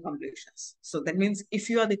level completions. So that means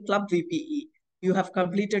if you are the club VPE, you have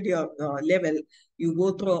completed your level, you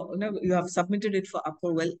go through, you have submitted it for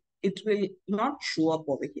approval, it will not show up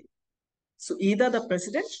over here. So either the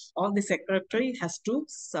president or the secretary has to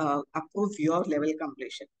approve your level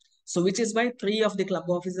completion. So which is why 3 of the club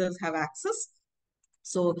officers have access.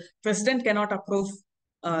 So president cannot approve,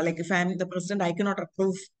 like if I'm the president, I cannot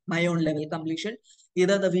approve my own level completion.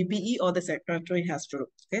 Either the VPE or the secretary has to do.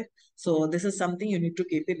 Okay. So this is something you need to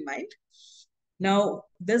keep in mind. Now,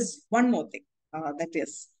 there's one more thing, that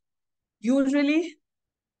is, usually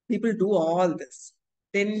people do all this.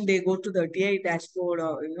 Then they go to the TI dashboard,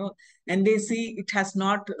 or and they see it has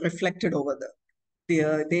not reflected over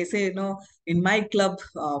there. They say, in my club,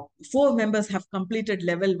 4 members have completed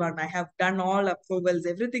level 1. I have done all approvals,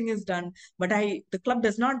 everything is done, but the club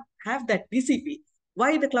does not have that DCP.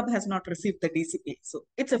 Why the club has not received the DCP? So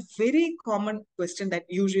it's a very common question that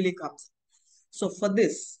usually comes. So for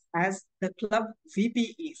this, as the club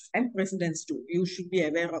VPEs and presidents do, you should be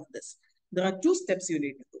aware of this. There are 2 steps you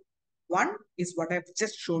need to do. One is what I've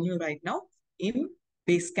just shown you right now. In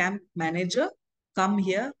Basecamp Manager, come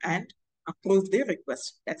here and approve the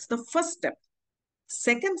request. That's the first step.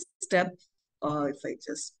 Second step, if I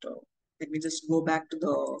just, let me just go back to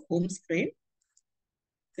the home screen.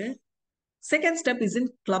 Okay. Second step is in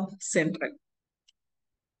Club Central.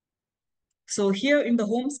 So here in the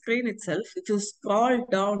home screen itself, if you scroll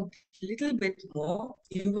down a little bit more,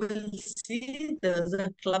 you will see there's a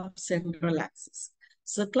Club Central access.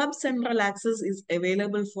 So Club Central access is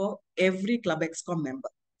available for every Club XCOM member.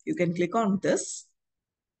 You can click on this,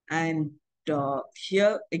 and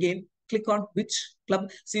here again, click on which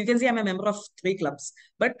club. So you can see I'm a member of 3 clubs,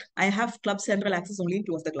 but I have Club Central access only in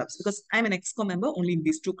 2 of the clubs because I'm an XCOM member only in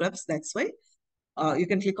these 2 clubs. That's why you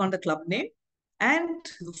can click on the club name, and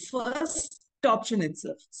the first option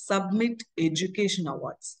itself, submit education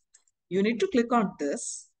awards. You need to click on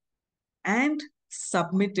this and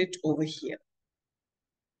submit it over here.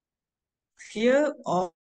 Here,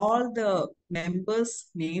 all the members'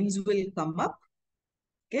 names will come up.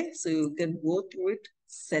 Okay, so you can go through it,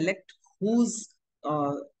 select whose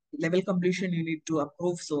level completion you need to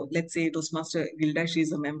approve. So let's say Toastmaster Gilda, she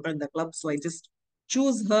is a member in the club. So I just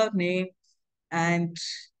choose her name, and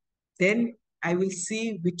then I will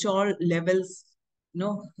see which all levels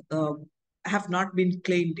have not been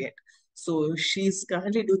claimed yet. So she's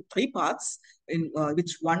currently doing 3 parts, in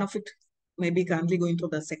which one of it may be currently going to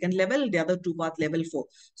the 2nd level, the other 2 part level 4.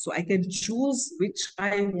 So I can choose which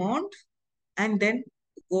I want and then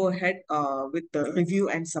go ahead with the review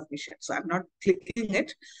and submission. So I'm not clicking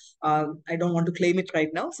it. I don't want to claim it right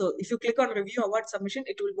now. So if you click on review award submission,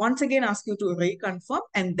 it will once again ask you to reconfirm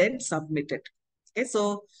and then submit it. Okay,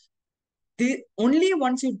 so only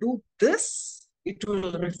once you do this, it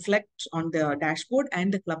will reflect on the dashboard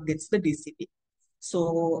and the club gets the DCP.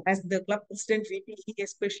 So as the club president, VPE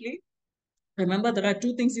especially, remember there are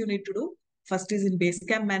 2 things you need to do. First is in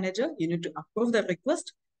Basecamp Manager, you need to approve the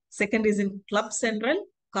request. Second is in Club Central,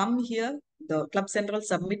 come here, the Club Central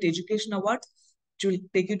submit education award. It will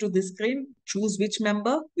take you to this screen, choose which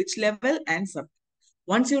member, which level, and submit.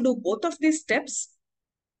 Once you do both of these steps,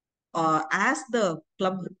 as the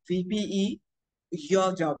club VPE,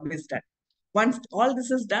 your job is done. Once all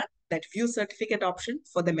this is done, that view certificate option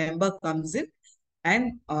for the member comes in,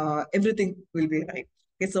 and everything will be right.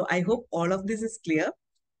 Okay, so I hope all of this is clear.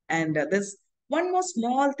 And there's one more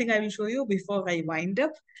small thing I will show you before I wind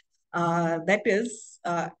up. That is,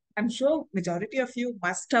 I'm sure majority of you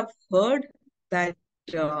must have heard that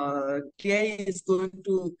TI is going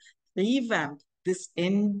to revamp this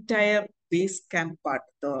entire Basecamp part,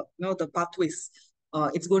 the pathways.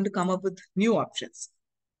 It's going to come up with new options.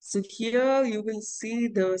 So here you will see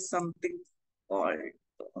there's something called,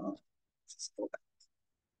 just go back.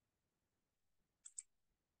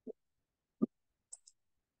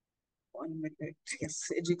 Yes,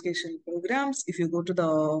 education programs. If you go to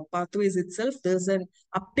the pathways itself, there's an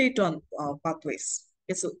update on pathways.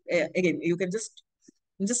 Okay, so again,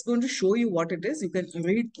 I'm just going to show you what it is. You can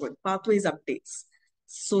read through it. Pathways updates.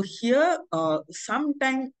 So here,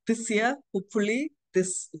 sometime this year, hopefully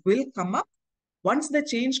this will come up. Once the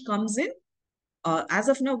change comes in, as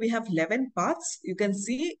of now, we have 11 paths. You can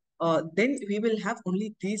see, then we will have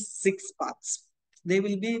only these 6 paths. They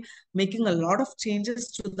will be making a lot of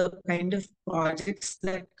changes to the kind of projects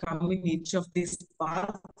that come in each of these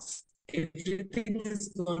paths. Everything is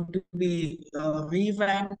going to be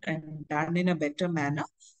revamped and done in a better manner.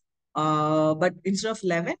 But instead of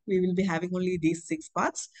 11, we will be having only these 6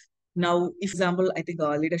 paths. Now, if example, I think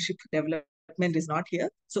leadership development is not here.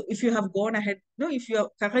 So if you have gone ahead, if you are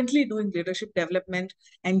currently doing leadership development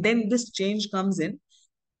and then this change comes in,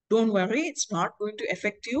 don't worry, it's not going to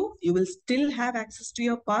affect you. You will still have access to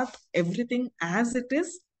your path, everything as it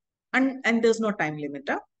is. And there's no time limit.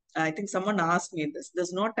 I think someone asked me this.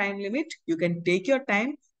 There's no time limit. You can take your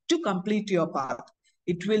time to complete your path.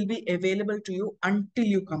 It will be available to you until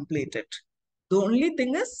you complete it. The only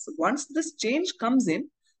thing is, once this change comes in,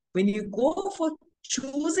 when you go for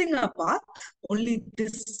choosing a path, only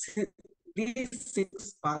these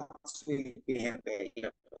 6 paths will be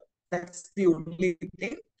available. That's the only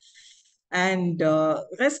thing. And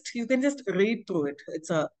rest, you can just read through it.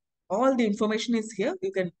 All the information is here.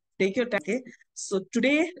 You can take your time. Okay. So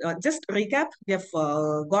today, just recap. We have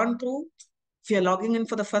gone through, if you're logging in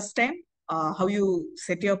for the first time, how you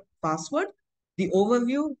set your password, the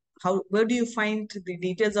overview, where do you find the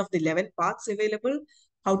details of the 11 paths available,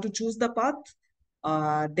 how to choose the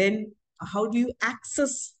path, then how do you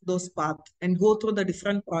access those paths and go through the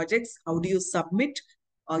different projects, how do you submit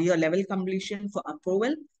your level completion for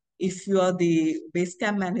approval. If you are the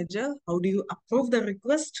Basecamp manager, how do you approve the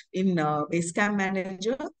request in Basecamp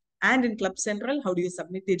manager, and in Club Central, how do you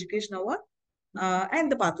submit the education award,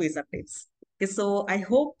 and the pathways updates. Okay, so I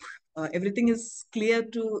hope everything is clear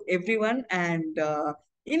to everyone. And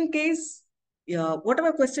in case,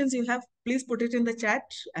 whatever questions you have, please put it in the chat,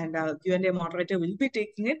 and Q&A moderator will be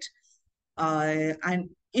taking it.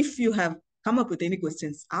 And if you have come up with any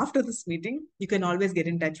questions after this meeting, you can always get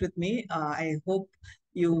in touch with me. I hope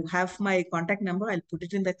you have my contact number. I'll put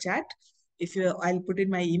it in the chat. I'll put in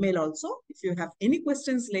my email also. If you have any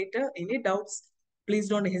questions later, any doubts, please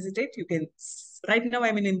don't hesitate. You can, right now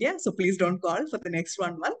I'm in India, so please don't call for the next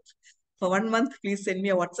 1 month. For 1 month, please send me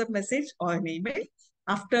a WhatsApp message or an email.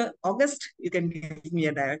 After August, you can give me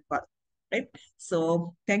a direct call. Right?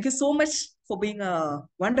 So thank you so much for being a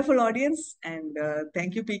wonderful audience, and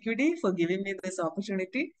thank you PQD for giving me this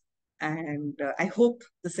opportunity. And I hope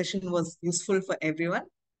the session was useful for everyone.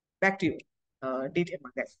 Back to you, DT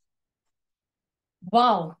Mangal.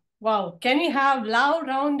 Wow. Wow. Can we have loud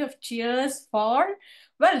round of cheers for,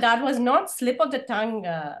 well, that was not slip of the tongue,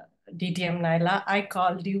 DTM Naila. I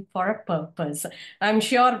called you for a purpose. I'm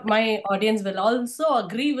sure my audience will also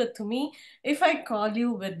agree with me if I call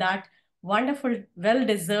you with that wonderful,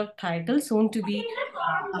 well-deserved title, soon to be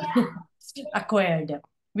acquired.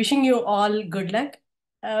 Wishing you all good luck.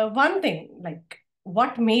 One thing, like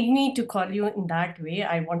what made me to call you in that way,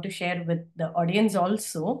 I want to share with the audience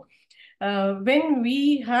also. When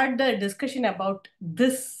we had the discussion about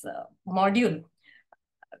this module,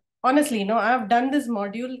 honestly, I've done this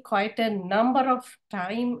module quite a number of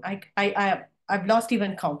time. I've lost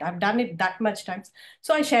even count. I've done it that much times.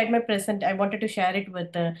 So I shared my present. I wanted to share it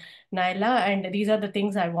with Naila, and these are the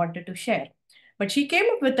things I wanted to share. But she came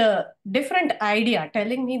up with a different idea,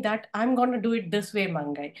 telling me that I'm going to do it this way,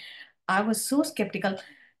 Mangai. I was so skeptical.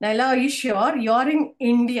 Naila, are you sure you're in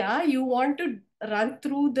India? You want to run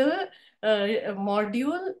through the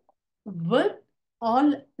module with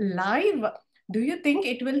all live? Do you think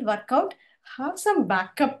it will work out? Have some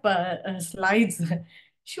backup slides.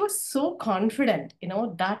 She was so confident.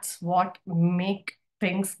 That's what make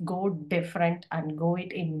things go different and go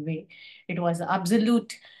it in way. It was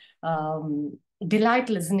absolute delight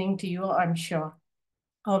listening to you, I'm sure.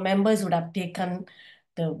 Our members would have taken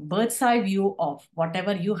the bird's eye view of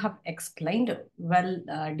whatever you have explained. Well,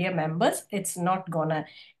 dear members, it's not gonna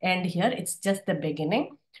end here. It's just the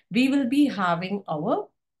beginning. We will be having our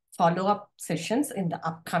follow-up sessions in the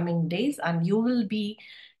upcoming days, and you will be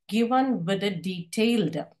given with a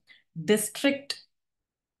detailed district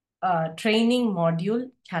training module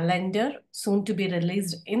calendar, soon to be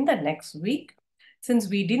released in the next week. Since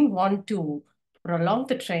we didn't want to prolong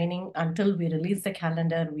the training until we release the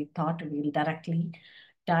calendar, we thought we'll directly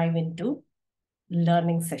dive into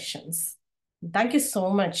learning sessions. Thank you so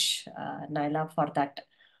much, Naila, for that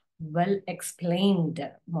well-explained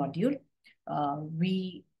module.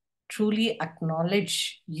 We truly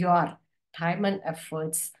acknowledge your time and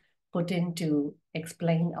efforts put into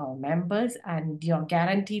explain our members, and your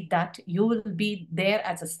guarantee that you will be there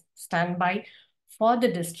as a standby for the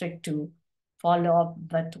district to follow up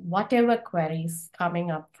with whatever queries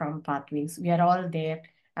coming up from Pathways. We are all there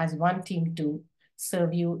as one team to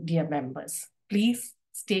serve you, dear members. Please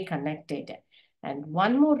stay connected. And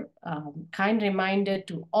one more kind reminder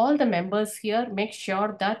to all the members here, make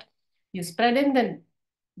sure that you spread in the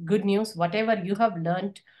good news, whatever you have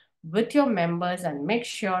learned with your members, and make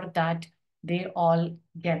sure that they all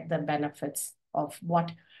get the benefits of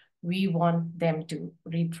what we want them to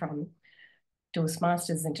read from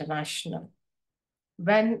Toastmasters International.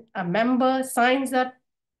 When a member signs up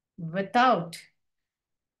without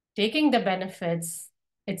taking the benefits,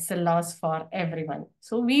 it's a loss for everyone.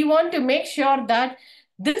 So we want to make sure that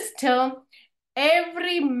This term,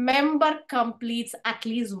 every member completes at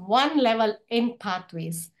least one level in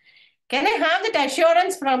pathways. Can I have that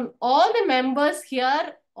assurance from all the members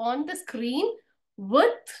here on the screen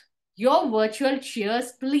with your virtual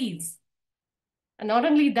cheers, please? And not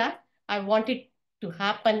only that, I want it to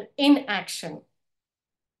happen in action.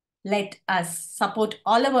 Let us support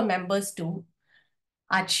all our members to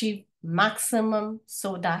achieve maximum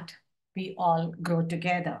so that we all grow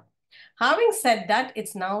together. Having said that,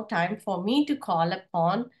 it's now time for me to call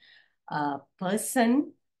upon a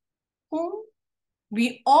person whom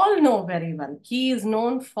we all know very well. He is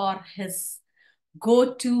known for his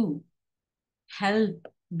go-to help,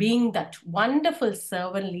 being that wonderful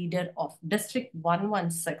servant leader of District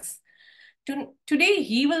 116. Today,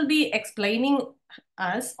 he will be explaining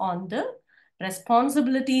us on the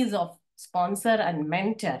responsibilities of sponsor and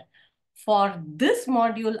mentor. For this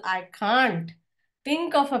module, I can't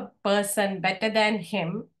think of a person better than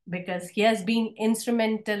him because he has been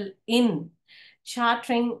instrumental in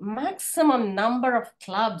chartering maximum number of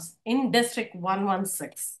clubs in District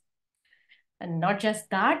 116. And not just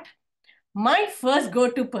that, my first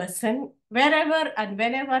go-to person wherever and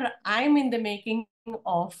whenever I'm in the making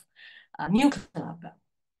of a new club.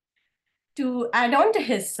 To add on to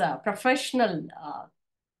his professional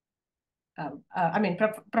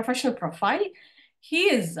professional profile, he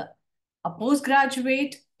is a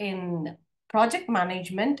postgraduate in project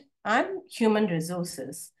management and human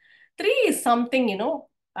resources. 3 is something,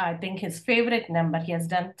 I think his favorite number. He has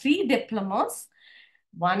done 3 diplomas,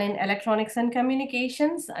 one in electronics and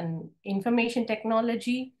communications and information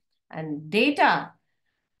technology and data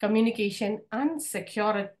communication and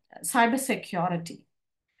cyber security.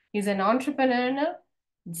 He's an entrepreneur,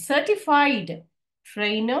 certified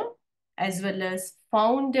trainer, as well as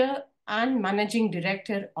founder and managing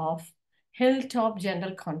director of Hilltop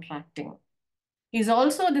General Contracting. He's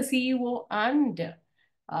also the CEO and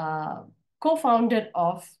co-founder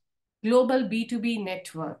of Global B2B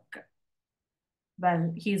Network.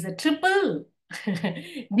 Well, he's a triple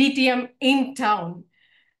DTM in town,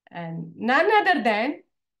 and none other than,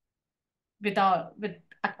 with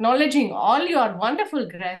acknowledging all your wonderful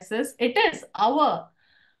graces, it is our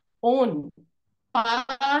own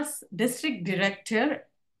past district director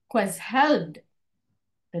who has held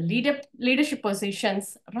the leadership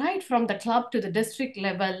positions right from the club to the district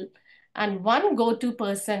level, and one go-to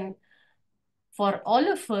person for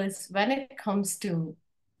all of us when it comes to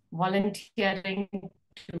volunteering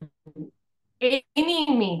to any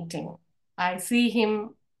meeting. I see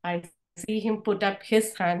him put up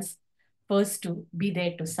his hands first to be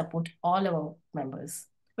there to support all our members.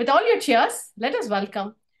 With all your cheers, let us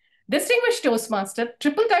welcome Distinguished Toastmaster,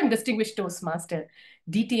 triple-time Distinguished Toastmaster,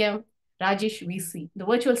 DTM Rajesh VC. The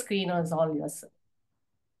virtual screener is all yours, sir.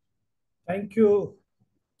 Thank you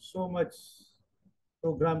so much,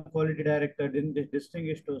 Program Quality Director,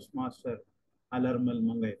 Distinguished Toastmaster, Alarmal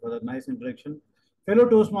Mangai, for that nice introduction. Fellow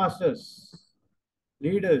Toastmasters,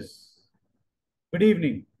 leaders, good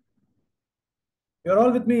evening. You're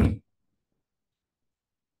all with me?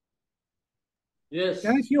 Yes.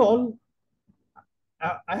 Can I see you all?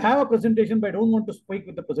 I have a presentation, but I don't want to speak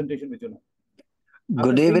with the presentation which you know.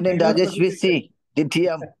 Good evening, Rajesh VC,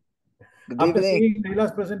 DTM. Good After evening. seeing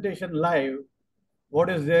Naila's presentation live, what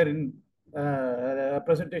is there in a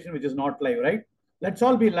presentation which is not live, right? Let's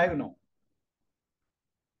all be live now.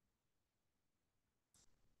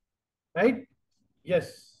 Right?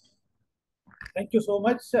 Yes. Thank you so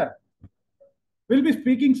much, sir. We'll be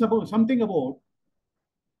speaking about something about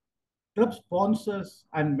club sponsors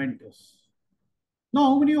and mentors. Now,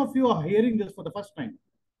 how many of you are hearing this for the first time?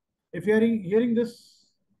 If you're hearing this,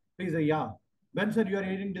 please say yeah. Ben sir, you are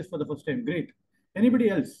hearing this for the first time. Great. Anybody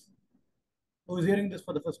else who is hearing this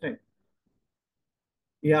for the first time?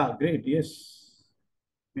 Yeah, great. Yes.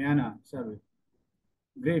 Miana, sir.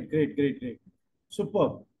 Great, great, great, great.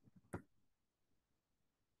 Superb.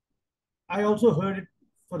 I also heard it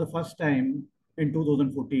for the first time in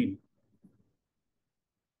 2014.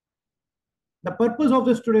 The purpose of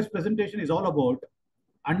this today's presentation is all about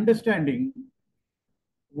understanding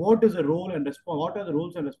what is the role and what are the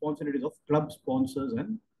roles and responsibilities of club sponsors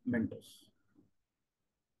and mentors.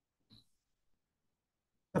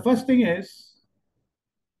 The first thing is,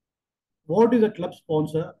 what is a club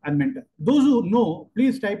sponsor and mentor? Those who know,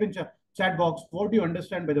 please type in chat box, what do you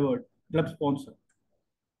understand by the word club sponsor?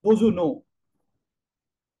 Those who know,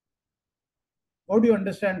 what do you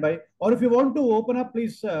understand by, or if you want to open up,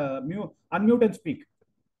 please unmute and speak.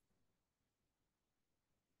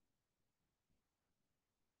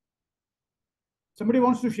 Somebody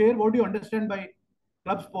wants to share, what do you understand by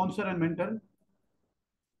club sponsor and mentor?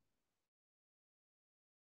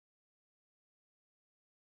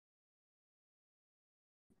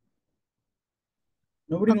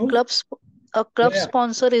 Nobody knows? A club Yeah.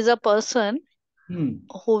 sponsor is a person Hmm.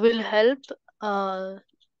 who will help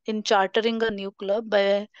in chartering a new club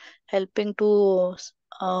by helping to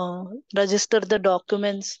register the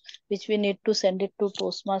documents which we need to send it to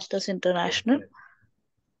Toastmasters International. Correct.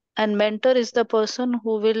 And mentor is the person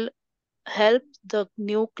who will help the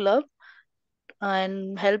new club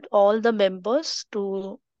and help all the members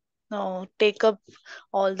to take up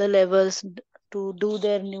all the levels to do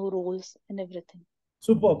their new roles and everything.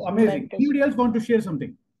 Superb. So Amazing. mentors. Anybody else want to share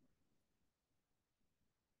something?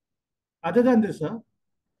 Other than this,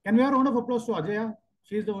 can we have a round of applause to Ajaya?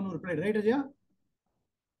 She is the one who replied, right, Ajaya?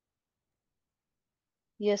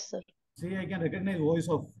 Yes, sir. See, I can recognize voice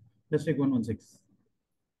of District 116.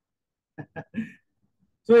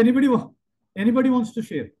 So anybody wants to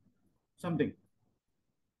share something?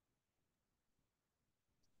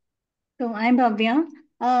 So I'm Bhavya.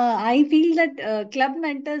 I feel that club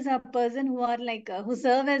mentors are person who are like who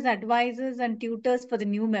serve as advisors and tutors for the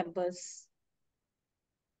new members.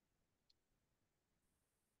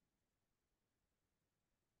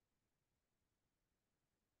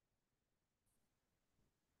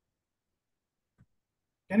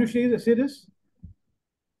 Can you say this?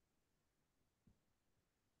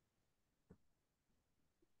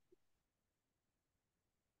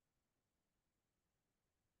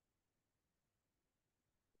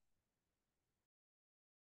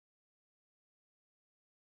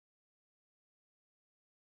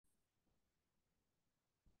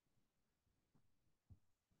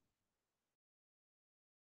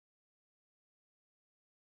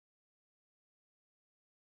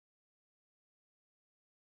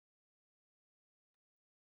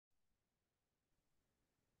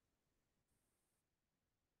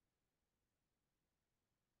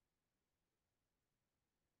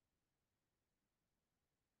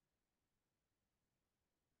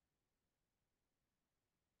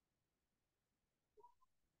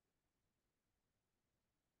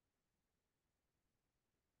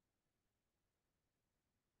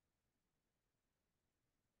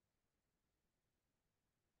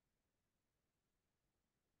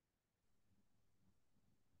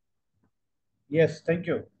 Yes, thank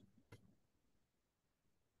you.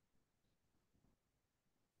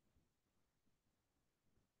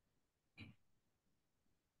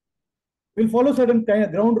 We'll follow certain kind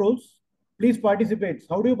of ground rules. Please participate.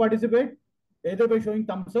 How do you participate? Either by showing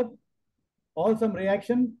thumbs up or some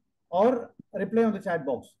reaction or reply on the chat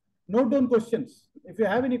box. Note down questions. If you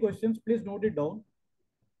have any questions, please note it down.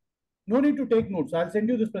 No need to take notes. I'll send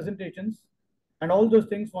you these presentations and all those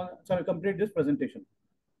things once I complete this presentation.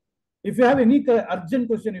 If you have any urgent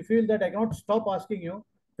question, you feel that I cannot stop asking you,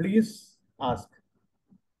 please ask.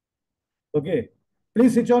 Okay.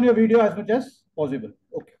 Please switch on your video as much as possible.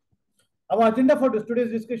 Okay. Our agenda for today's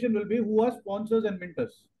discussion will be who are sponsors and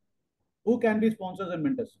mentors. Who can be sponsors and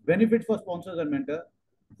mentors? Benefits for sponsors and mentor.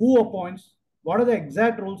 Who appoints? What are the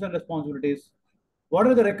exact roles and responsibilities? What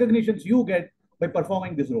are the recognitions you get by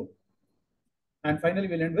performing this role? And finally,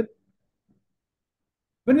 we'll end with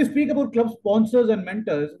when we speak about club sponsors and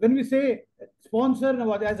mentors, when we say sponsor,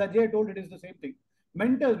 as Ajay told, it is the same thing.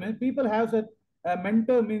 Mentors means people have a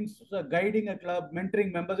mentor means guiding a club,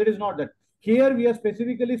 mentoring members. It is not that. Here we are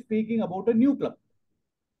specifically speaking about a new club.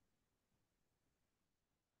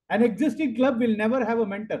 An existing club will never have a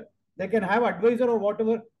mentor. They can have advisor or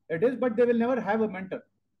whatever it is, but they will never have a mentor.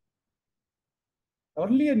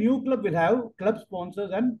 Only a new club will have club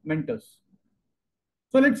sponsors and mentors.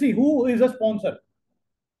 So let's see who is a sponsor.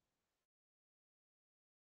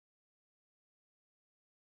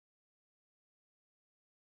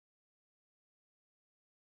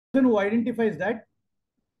 The person who identifies that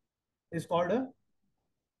is called a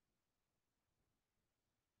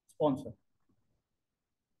sponsor.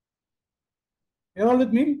 You're all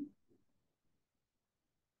with me?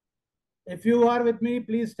 If you are with me,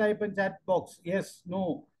 please type in chat box. Yes,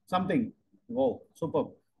 no, something. Wow, superb.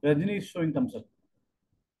 Rajini is showing thumbs up.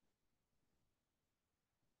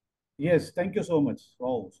 Yes, thank you so much.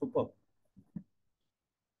 Wow, superb.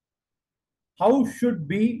 How should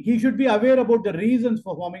be, he should be aware about the reasons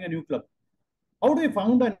for forming a new club. How do we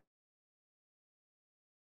found an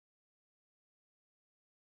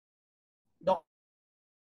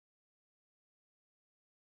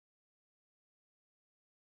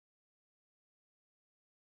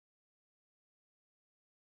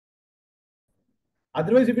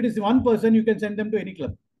otherwise, if it is one person, you can send them to any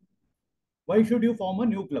club. Why should you form a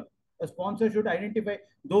new club? A sponsor should identify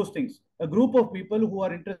those things. A group of people who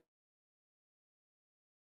are interested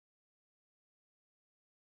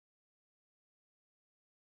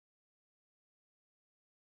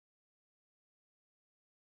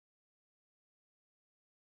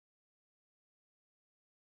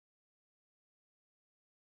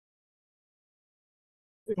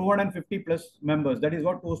 250 plus members. That is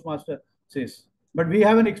what Toastmaster says. But we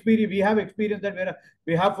have an experience. We have experience that where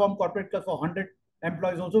we have formed corporate clubs for 100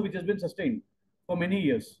 employees also, which has been sustained for many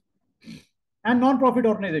years, and non-profit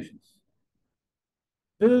organizations.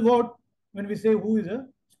 This is what when we say who is a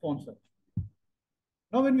sponsor.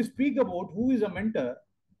 Now, when we speak about who is a mentor,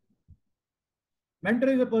 mentor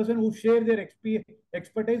is a person who shares their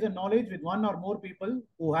expertise and knowledge with one or more people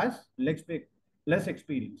who has less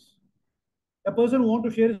experience. A person who wants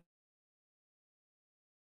to share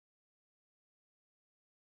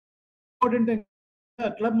important thing,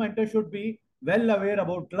 a club mentor should be well aware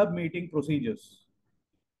about club meeting procedures,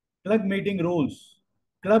 club meeting rules,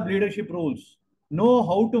 club leadership rules, know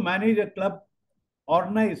how to manage a club,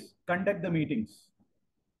 organize, conduct the meetings.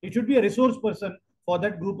 It should be a resource person for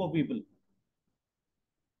that group of people.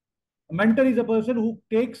 A mentor is a person who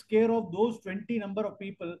takes care of those 20 number of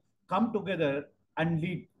people, come together and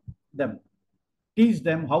lead them, teach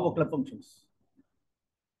them how a club functions.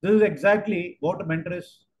 This is exactly what a mentor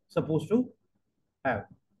is supposed to have.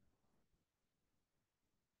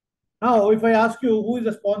 Now, if I ask you who is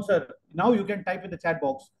a sponsor, now you can type in the chat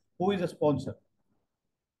box, who is a sponsor?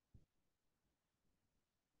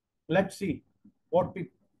 Let's see what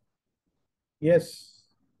people. Yes.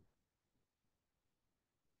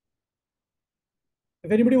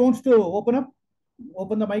 If anybody wants to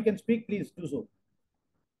open the mic and speak, please do so.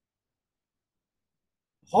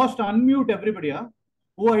 Host, unmute everybody. Huh?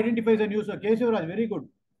 Who identifies a new, Keshavraj, very good.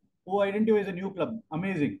 Who identifies a new club?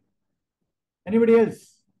 Amazing. Anybody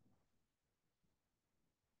else?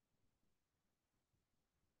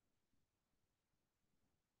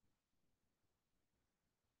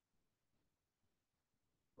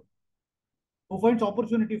 Who finds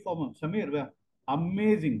opportunity for me? Samir,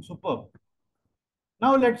 amazing, superb.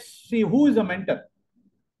 Now let's see who is a mentor.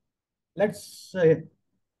 Let's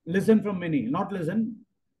listen from many, not listen.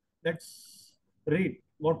 Let's read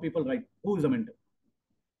what people write. Who is a mentor?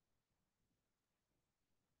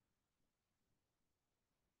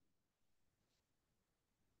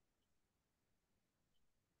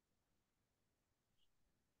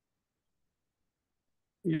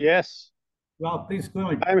 Yes. Wow, please go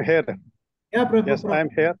ahead. I'm here. Yeah, Prabhu. Yes, I'm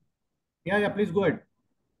here. Yeah, please go ahead.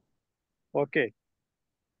 Okay.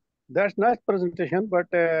 That's nice presentation, but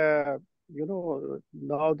you know,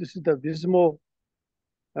 now this is the Vismo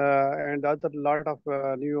and other lot of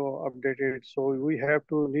new updated. So we have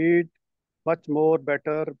to need much more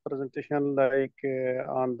better presentation like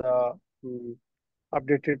on the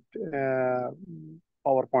updated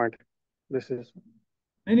PowerPoint. This is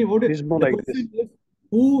Vismo The like question this. is,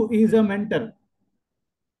 who is a mentor?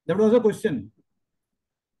 That was a question.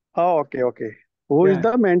 Oh, okay, okay. Who is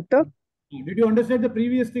the mentor? Did you understand the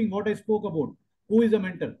previous thing, what I spoke about? Who is a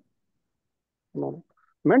mentor? No.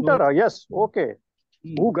 Mentor, No. yes, okay.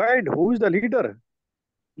 Who guide? Who is the leader?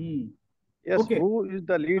 Yes, Okay. who is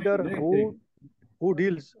the leader? Great. Who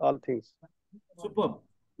deals all things? Superb.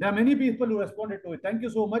 There are many people who responded to it. Thank you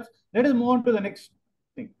so much. Let us move on to the next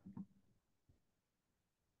thing.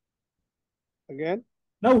 Again?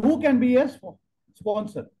 Now, who can be a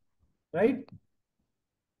sponsor, right?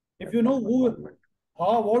 If you know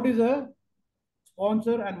what is a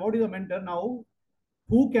sponsor and what is a mentor, now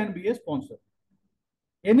who can be a sponsor?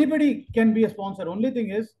 Anybody can be a sponsor. Only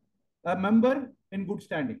thing is a member in good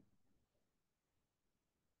standing.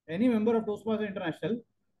 Any member of Toastmasters International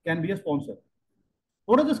can be a sponsor.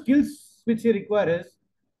 What are the skills which he requires?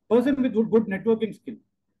 Person with good networking skill,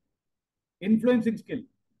 influencing skill,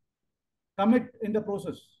 commit in the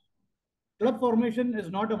process. Club formation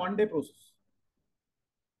is not a one-day process.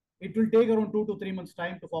 It will take around 2 to 3 months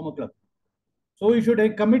time to form a club. So you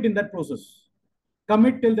should commit in that process.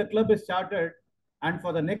 Commit till the club is chartered, and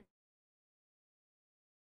for the next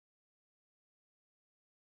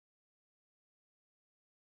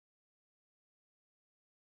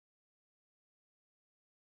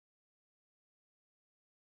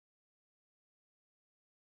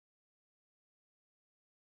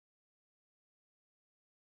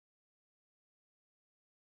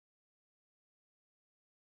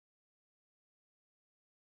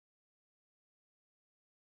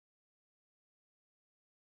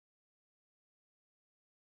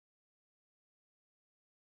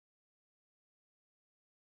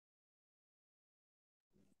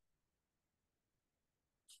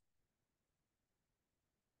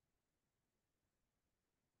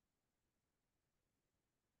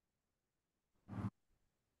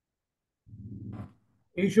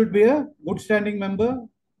he should be a good standing member.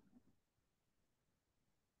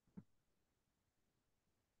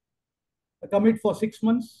 Commit for 6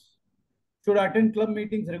 months. Should attend club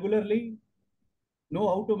meetings regularly. Know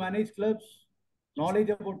how to manage clubs. knowledge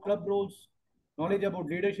about club roles, knowledge about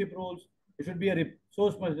leadership roles. You should be a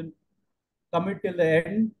resource person. Commit till the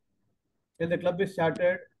end, till the club is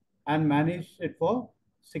started, and manage it for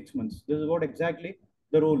 6 months. This is what exactly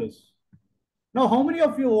the role is. Now, how many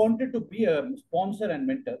of you wanted to be a sponsor and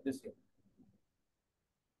mentor this year?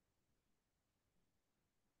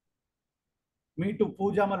 Me too.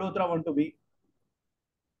 Pooja Malhotra want to be.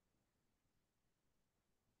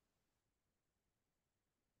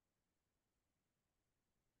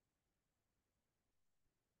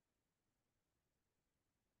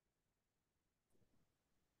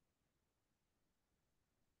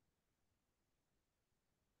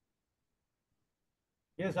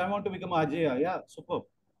 Yes, I want to become Ajaya. Yeah, superb.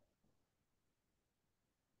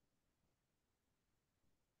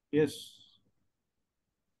 Yes.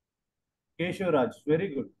 Keshav Raj,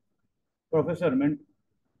 very good. Professor,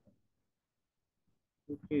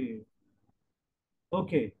 okay.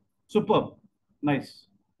 Okay. Superb. Nice.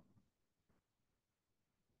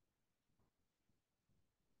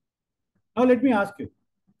 Now let me ask you,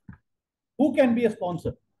 who can be a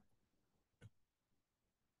sponsor?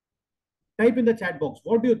 Type in the chat box.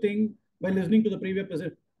 What do you think by listening to the previous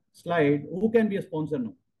slide? Who can be a sponsor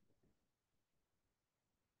now?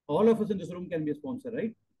 All of us in this room can be a sponsor,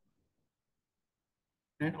 right?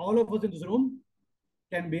 And all of us in this room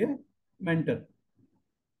can be a mentor.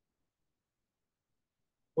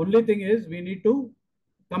 Only thing is we need to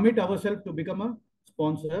commit ourselves to become a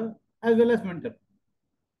sponsor as well as mentor.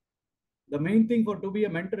 The main thing for to be a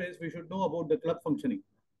mentor is we should know about the club functioning.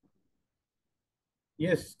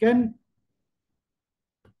 Yes,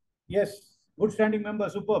 yes, good standing member,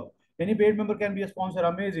 superb. Any paid member can be a sponsor,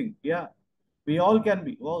 amazing. Yeah, we all can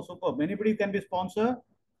be. Wow, superb. Anybody can be a sponsor.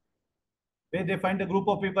 Where they find a group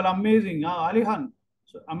of people, amazing. Ah, Ali Khan,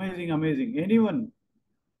 so amazing, amazing. Anyone,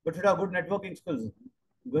 but should have good networking skills.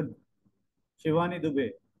 Good. Shivani Dubey,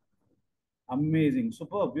 amazing,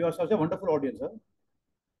 superb. You are such a wonderful audience. Huh?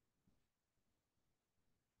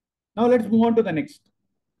 Now let's move on to the next.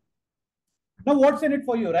 Now, what's in it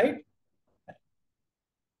for you, right?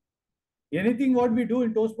 Anything what we do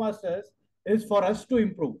in Toastmasters is for us to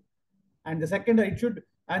improve. And the second, it should,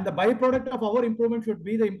 and the byproduct of our improvement should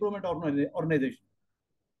be the improvement organization.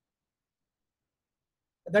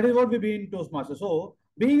 That is what we be in Toastmasters. So,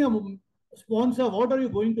 being a sponsor, what are you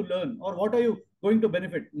going to learn or what are you going to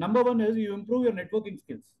benefit? Number one is you improve your networking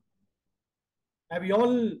skills. And we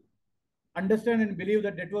all understand and believe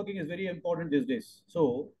that networking is very important these days.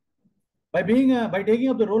 So, by taking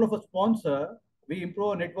up the role of a sponsor, we improve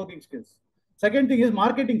our networking skills. Second thing is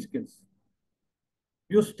marketing skills.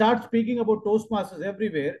 You start speaking about Toastmasters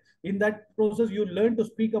everywhere. In that process, you learn to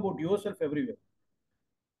speak about yourself everywhere.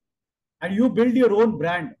 And you build your own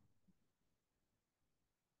brand.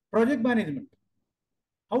 Project management.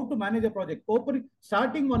 How to manage a project.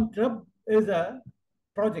 Starting one club is a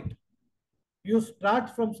project. You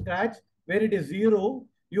start from scratch where it is zero.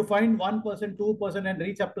 You find 1%, 2%, and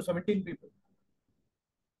reach up to 17 people.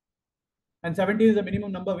 And 17 is the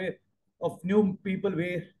minimum number of new people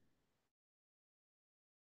where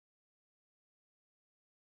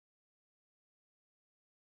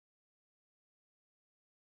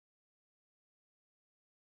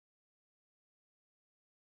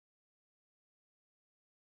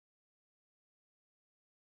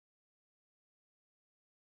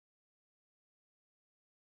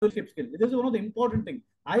skill. This is one of the important things.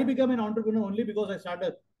 I become an entrepreneur only because I started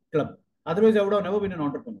a club. Otherwise, I would have never been an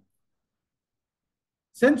entrepreneur.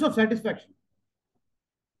 Sense of satisfaction.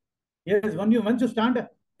 Yes, once you start a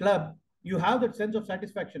club, you have that sense of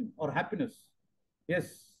satisfaction or happiness.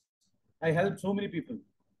 Yes, I helped so many people.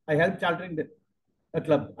 I helped chartering a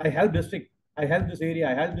club. I helped district. I helped this area.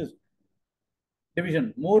 I helped this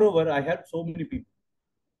division. Moreover, I helped so many people.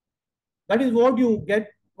 That is what you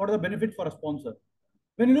get. What are the benefits for a sponsor?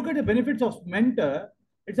 When you look at the benefits of mentor,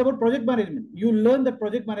 it's about project management. You learn that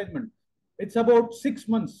project management. It's about 6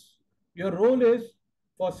 months. Your role is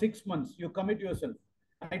for 6 months. You commit yourself.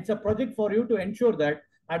 And it's a project for you to ensure that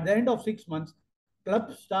at the end of 6 months,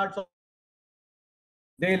 club starts.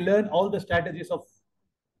 They learn all the strategies of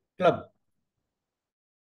club.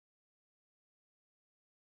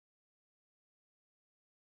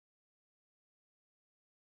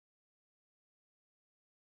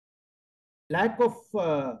 Lack of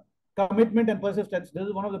commitment and persistence. This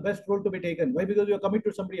is one of the best role to be taken. Why? Because you are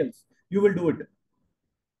committed to somebody else. You will do it.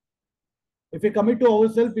 If we commit to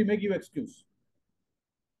ourselves, we make you excuse.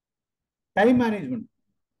 Time management.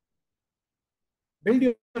 Build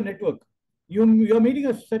your network. You're meeting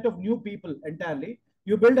a set of new people entirely.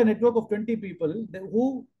 You build a network of 20 people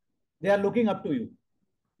who they are looking up to you.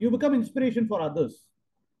 You become inspiration for others.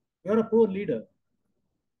 You're a poor leader.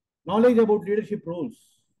 Knowledge about leadership roles.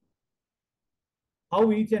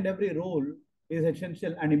 How each and every role is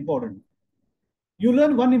essential and important. You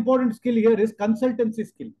learn one important skill here is consultancy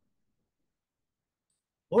skill.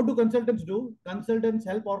 What do consultants do? Consultants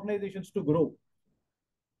help organizations to grow.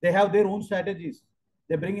 They have their own strategies.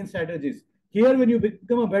 They bring in strategies. Here, when you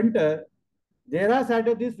become a mentor, there are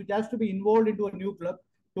strategies which has to be involved into a new club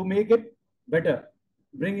to make it better,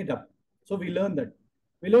 bring it up. So we learn that.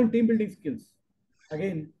 We learn team building skills.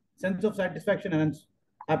 Again, sense of satisfaction and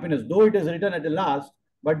happiness. Though it is written at the last,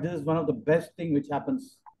 but this is one of the best thing which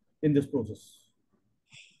happens in this process.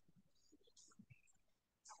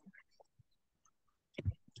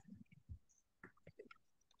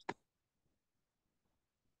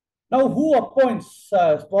 Now, who appoints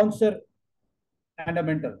sponsor and a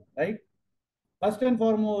mentor, right? First and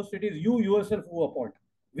foremost, it is you yourself who appoint.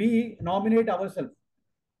 We nominate ourselves.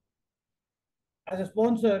 As a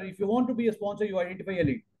sponsor, if you want to be a sponsor, you identify a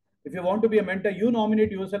lead. If you want to be a mentor, you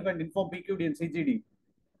nominate yourself and inform PQD and CGD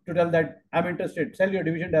to tell that I'm interested. Tell your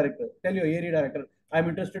division director, tell your area director, I'm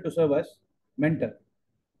interested to serve as mentor.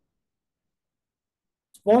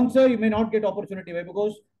 Sponsor, you may not get opportunity. Why?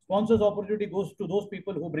 Because sponsor's opportunity goes to those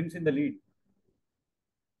people who brings in the lead.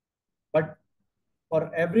 But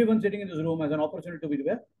for everyone sitting in this room as an opportunity to be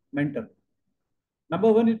a mentor.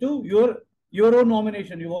 Number one is to your own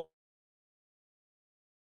nomination. You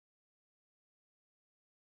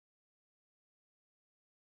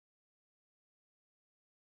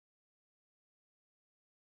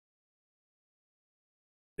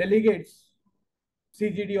delegates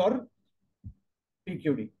CGD or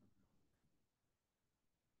PQD.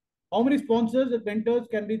 How many sponsors and mentors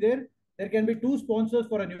can be there? There can be 2 sponsors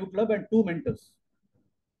for a new club and 2 mentors.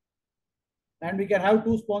 And we can have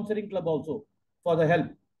 2 sponsoring club also for the help.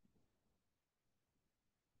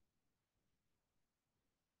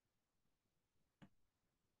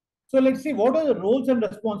 So let's see what are the roles and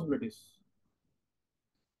responsibilities.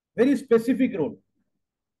 Very specific role.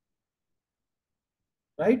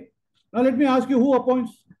 Right? Now let me ask you who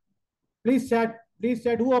appoints. Please chat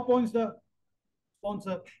who appoints the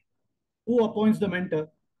sponsor, who appoints the mentor.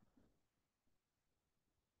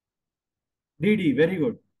 DD, very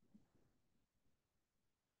good.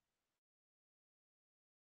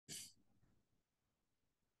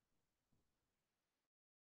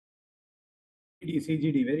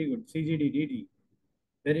 CGD, very good. CGD, DD,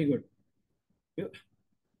 very good.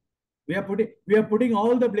 We are putting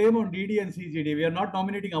all the blame on DD and CGD. We are not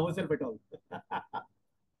nominating ourselves at all.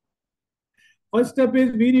 First step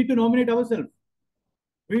is we need to nominate ourselves.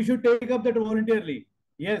 We should take up that voluntarily.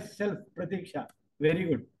 Yes, self, Pratiksha. Very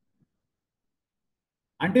good.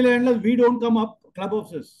 Until and unless we don't come up, club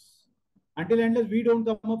officers. Until and unless we don't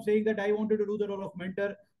come up saying that I wanted to do the role of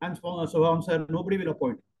mentor and sponsor, nobody will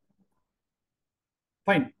appoint.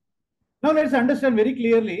 Fine. Now let's understand very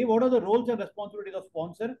clearly what are the roles and responsibilities of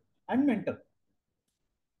sponsor and mentor.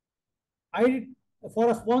 For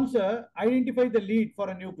a sponsor, identify the lead for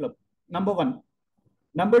a new club. Number 1.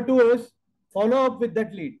 Number 2 is follow up with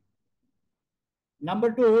that lead.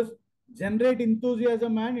 Number 2 is generate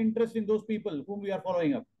enthusiasm and interest in those people whom we are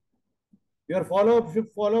following up. Your follow-up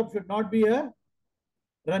should not be a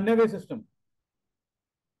runaway system.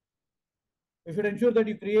 You should ensure that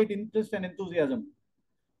you create interest and enthusiasm.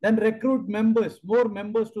 Then recruit members, more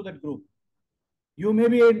members to that group. You may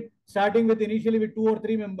be starting with initially with 2 or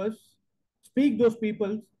 3 members. Speak those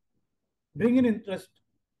people, bring in interest,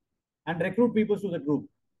 and recruit people to the group.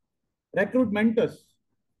 Recruit mentors.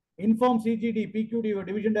 Inform CGD, PQD, your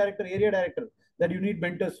division director, area director that you need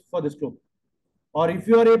mentors for this group. Or if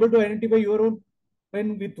you are able to identify your own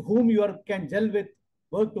with whom you can gel with,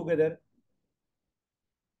 work together,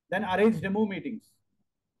 then arrange demo meetings.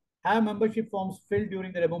 Have membership forms filled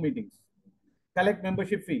during the demo meetings. Collect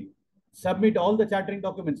membership fee. Submit all the chartering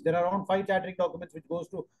documents. There are around 5 chartering documents which goes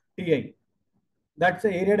to TI. That's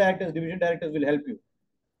the area directors, division directors will help you.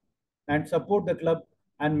 And support the club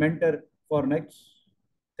and mentor for next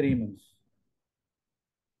 3 months.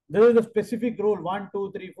 This is the specific role 1,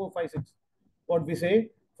 2, 3, 4, 5, 6. What we say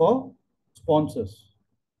for sponsors.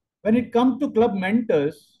 When it comes to club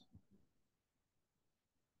mentors,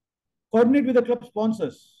 coordinate with the club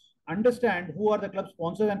sponsors. Understand who are the club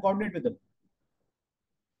sponsors and coordinate with them.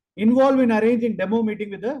 Involve in arranging demo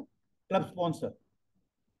meeting with the club sponsor.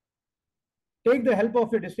 Take the help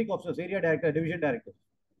of your district officers, area director, division director.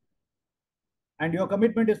 And your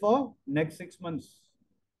commitment is for next 6 months.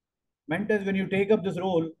 Mentors, when you take up this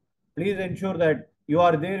role, please ensure that you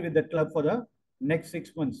are there with the club for the next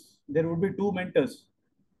 6 months. There would be 2 mentors.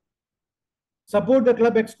 Support the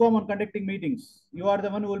club EXCOM on conducting meetings. You are the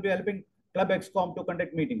one who will be helping club EXCOM to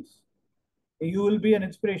conduct meetings. You will be an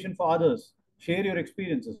inspiration for others. Share your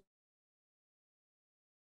experiences.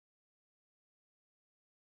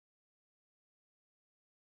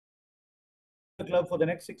 The club for the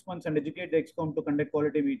next 6 months and educate the ExCom to conduct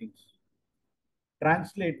quality meetings.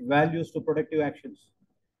 Translate values to productive actions.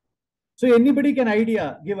 So anybody can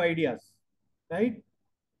give ideas, right?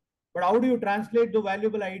 But how do you translate the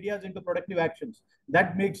valuable ideas into productive actions?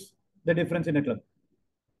 That makes the difference in a club.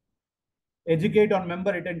 Educate on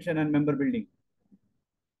member retention and member building.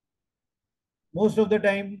 Most of the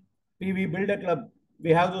time, we build a club, we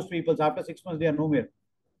have those people. After 6 months, they are nowhere.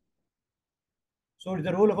 So it's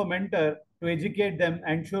the role of a mentor to educate them,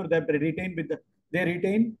 ensure that they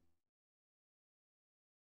retain.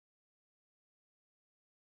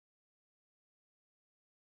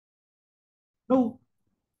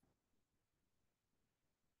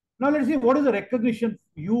 Now let's see what is the recognition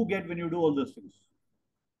you get when you do all those things.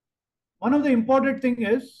 One of the important thing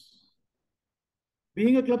is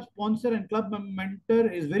being a club sponsor and club mentor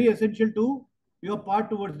is very essential to your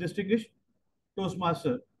part towards distinguished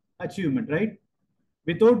Toastmaster achievement, right?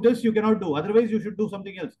 Without this, you cannot do. Otherwise, you should do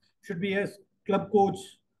something else. Should be a club coach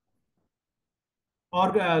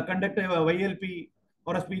or conduct a YLP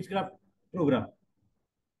or a speechcraft program.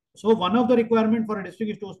 So one of the requirement for a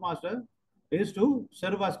distinguished Toastmaster is to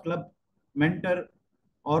serve as club mentor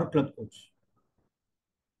or club coach.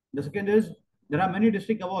 The second is there are many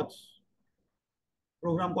district awards,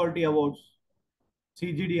 program quality awards,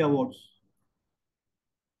 CGD awards.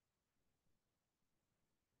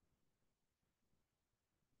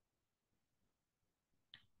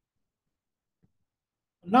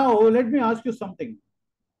 Now, let me ask you something.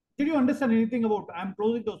 Did you understand anything about, I'm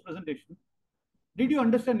closing those presentations. Did you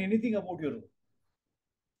understand anything about your role?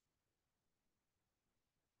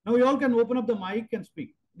 Now you all can open up the mic and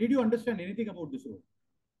speak. Did you understand anything about this role?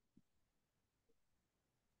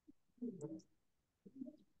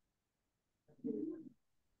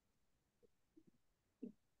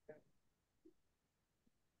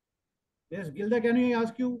 Yes, Gilda, can I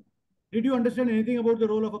ask you, did you understand anything about the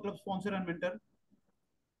role of a club sponsor and mentor?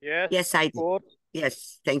 Yes, I did.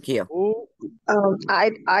 Yes, thank you.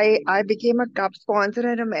 I became a club sponsor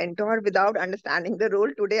and a mentor without understanding the role.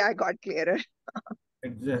 Today I got clearer.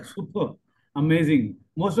 Exactly. Super. Amazing.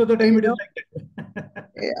 Most of the time it is like that.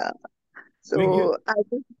 Yeah. So I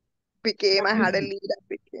just became, I had a lead, I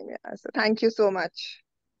became, yeah. So thank you so much.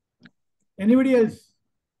 Anybody else?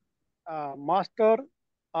 Master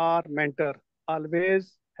or mentor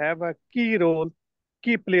always have a key role,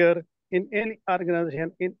 key player in any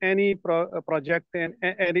organization, in any project, and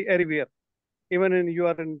anywhere. Even in you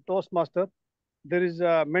are in Toastmaster, there is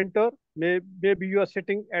a mentor. Maybe you are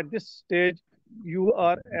sitting at this stage, you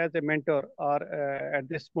are as a mentor or at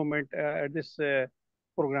this moment, at this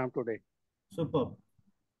program today. Superb.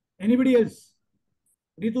 Anybody else?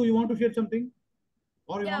 Ritu, you want to share something?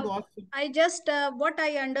 Or you want to ask something? I just, what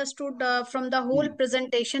I understood from the whole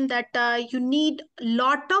presentation that you need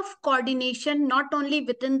lot of coordination, not only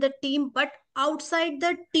within the team, but outside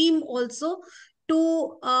the team also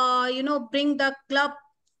to, bring the club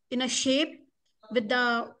in a shape with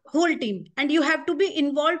the whole team. And you have to be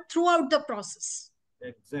involved throughout the process.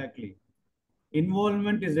 Exactly.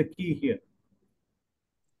 Involvement is the key here.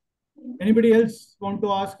 Anybody else want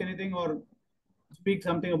to ask anything or speak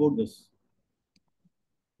something about this?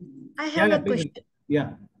 I have a question.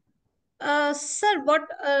 Yeah. Sir,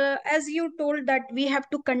 as you told that we have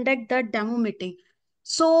to conduct the demo meeting.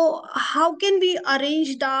 So how can we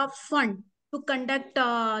arrange the fund to conduct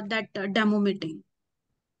that demo meeting?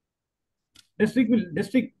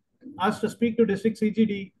 District ask to speak to district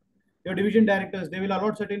CGD, your division directors, they will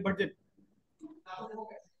allot certain budget.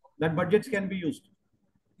 That budgets can be used.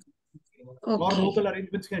 Okay. Or local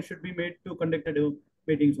arrangements should be made to conduct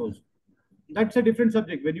meetings also. That's a different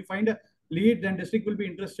subject. When you find a lead, then district will be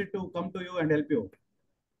interested to come to you and help you out.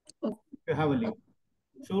 If you have a lead,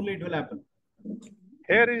 surely it will happen.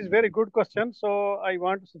 Here is very good question. So I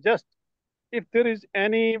want to suggest, if there is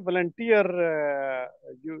any volunteer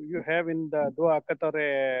you have in the Doha, Qatar,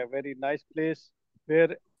 a very nice place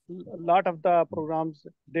where a lot of the programs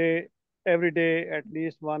every day, at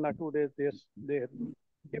least 1 or 2 days there.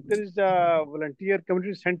 If there is a volunteer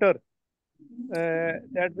community center,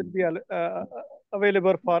 that will be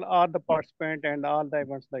available for all the participants and all the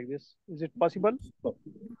events like this. Is it possible?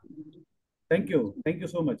 Thank you. Thank you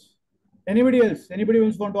so much. Anybody else? Anybody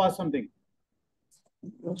else want to ask something?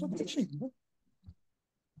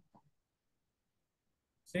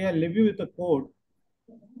 Say, I'll leave you with a quote.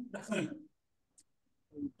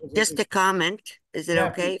 Just a comment. Is it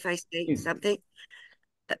okay if I say something?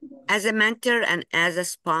 As a mentor and as a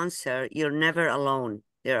sponsor, you're never alone.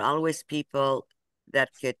 There are always people that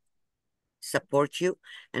could support you.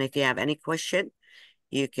 And if you have any question,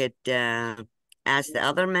 you could ask the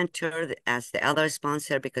other mentor, ask the other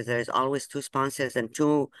sponsor, because there's always 2 sponsors and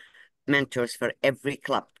 2 mentors for every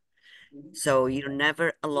club. So you're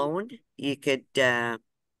never alone. You could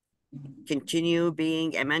continue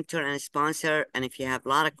being a mentor and a sponsor. And if you have a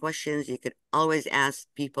lot of questions, you could always ask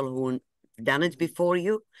people who've done it before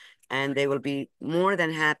you, and they will be more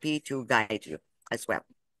than happy to guide you as well.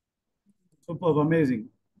 Superb, amazing.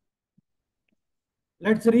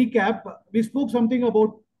 Let's recap. We spoke something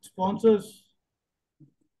about sponsors.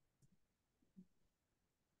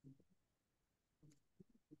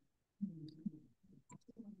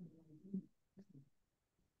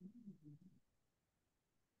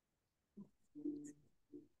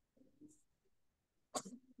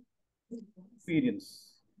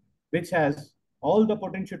 Experience, which has all the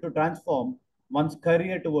potential to transform one's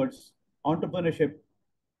career towards entrepreneurship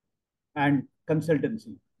and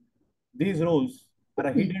consultancy. These roles are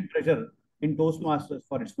a hidden treasure in Toastmasters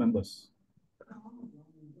for its members.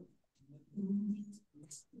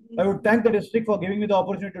 I would thank the district for giving me the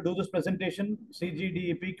opportunity to do this presentation,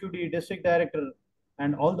 CGD, PQD, district director,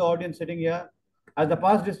 and all the audience sitting here. As the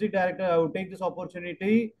past district director, I would take this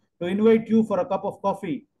opportunity to invite you for a cup of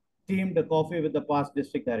coffee, themed coffee with the past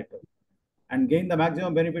district director, and gain the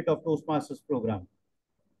maximum benefit of Toastmasters program.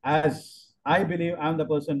 As I believe I'm the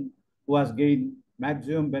person who has gained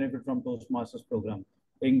maximum benefit from Toastmasters program,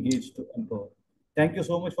 engaged to empower. Thank you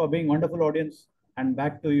so much for being wonderful audience, and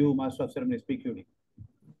back to you, Master of Ceremonies, PQD.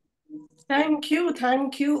 Thank you,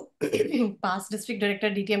 past District Director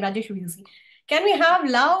DTM Rajesh VC. Can we have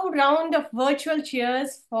loud round of virtual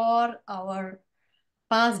cheers for our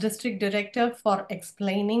past District Director for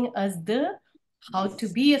explaining us the how to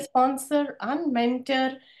be a sponsor and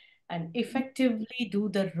mentor and effectively do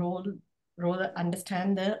the role,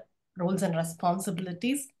 understand the roles and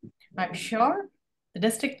responsibilities. I'm sure the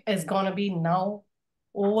district is going to be now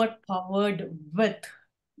overpowered with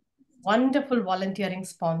wonderful volunteering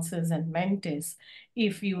sponsors and mentors.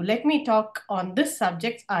 If you let me talk on this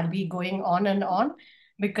subject, I'll be going on and on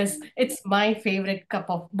because it's my favorite cup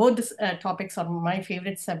of both these topics are my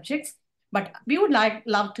favorite subjects. But we would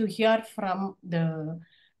love to hear from the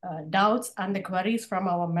doubts and the queries from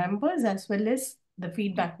our members as well as the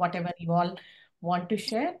feedback, whatever you all want to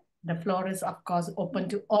share. The floor is, of course, open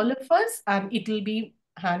to all of us, and it will be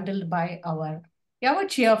handled by our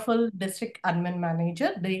cheerful district admin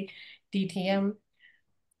manager, the DTM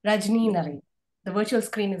Rajni Nari. The virtual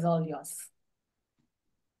screen is all yours.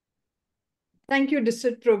 Thank you,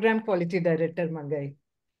 District Program Quality Director Mangai.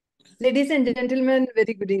 Ladies and gentlemen,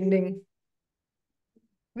 very good evening.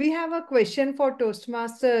 We have a question for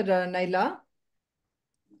Toastmaster Naila.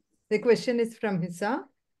 The question is from Hissa.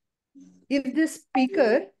 If the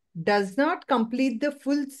speaker does not complete the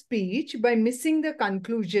full speech by missing the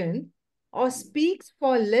conclusion or speaks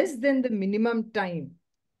for less than the minimum time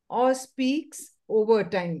or speaks over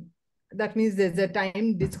time, that means there's a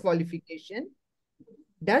time disqualification,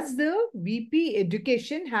 does the VP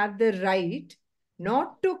Education have the right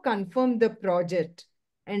not to confirm the project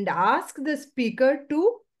and ask the speaker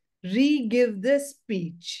to re-give the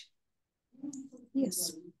speech?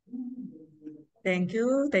 Yes. Thank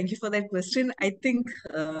you. Thank you for that question. I think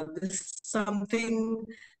this is something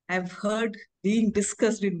I've heard being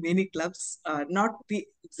discussed in many clubs, not the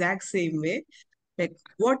exact same way. Like,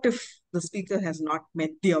 what if the speaker has not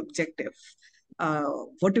met the objective?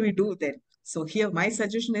 What do we do then? So here my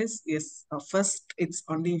suggestion is, yes, first it's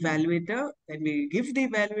on the evaluator. When we give the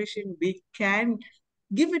evaluation, we can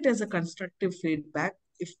give it as a constructive feedback.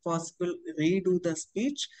 If possible, redo the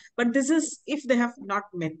speech. But this is if they have not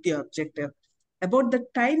met the objective. About the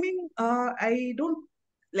timing, I don't,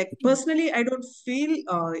 like, personally, I don't feel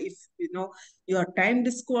if, you are time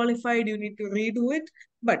disqualified, you need to redo it.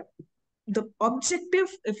 But the objective,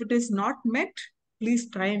 if it is not met, please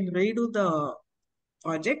try and redo the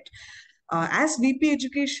project. As VP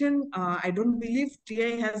Education, I don't believe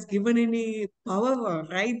TI has given any power or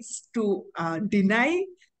rights to deny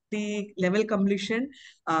the level completion.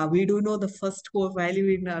 We do know the first core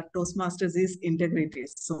value in Toastmasters is integrity.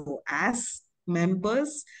 So as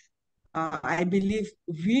members, I believe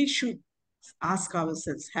we should ask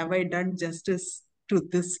ourselves, have I done justice to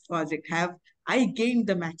this project? Have I gained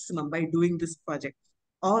the maximum by doing this project?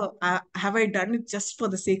 Or have I done it just for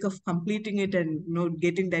the sake of completing it and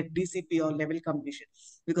getting that DCP or level completion?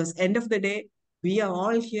 Because end of the day, we are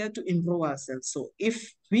all here to improve ourselves. So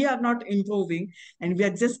if we are not improving and we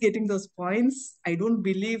are just getting those points, I don't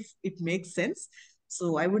believe it makes sense.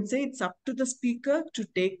 So I would say it's up to the speaker to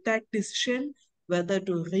take that decision, whether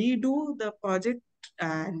to redo the project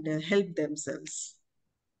and help themselves.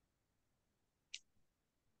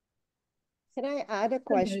 Can I add a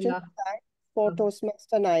question Naila. for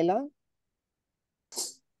Toastmaster Naila?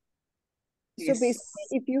 So Yes. basically,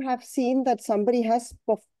 if you have seen that somebody has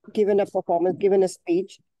given a performance, given a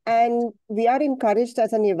speech, and we are encouraged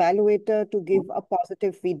as an evaluator to give a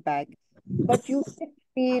positive feedback, but you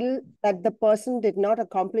feel that the person did not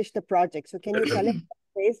accomplish the project. So can you tell him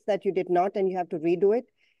place that you did not and you have to redo it?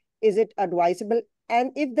 Is it advisable?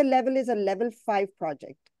 And if the level is a level 5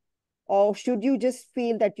 project, or should you just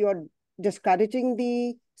feel that you're discouraging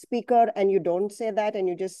the speaker and you don't say that and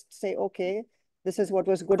you just say, okay, this is what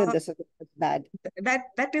was good and this is what was bad?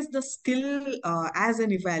 That is the skill as an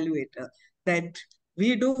evaluator, that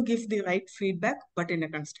we do give the right feedback, but in a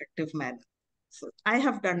constructive manner. So I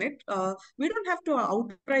have done it. We don't have to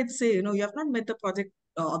outright say, you have not met the project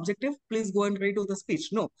objective, please go and redo the speech.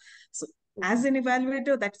 No. So as an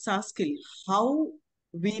evaluator, that's our skill. How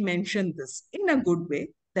we mention this in a good way,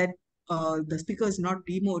 that the speaker is not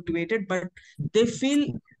demotivated, but they feel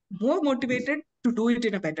more motivated to do it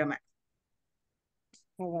in a better manner.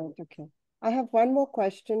 All right, okay. I have one more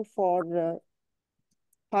question for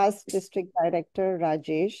past district director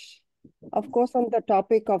Rajesh. Of course, on the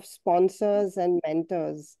topic of sponsors and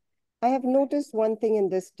mentors, I have noticed one thing in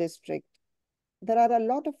this district. There are a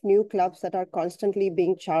lot of new clubs that are constantly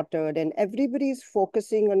being chartered, and everybody is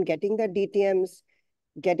focusing on getting their DTMs,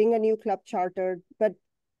 getting a new club chartered. But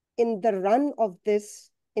in the run of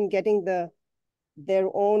this, in getting their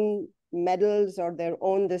own medals or their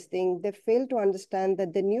own this thing, they fail to understand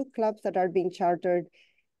that the new clubs that are being chartered,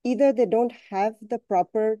 either they don't have the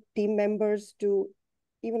proper team members to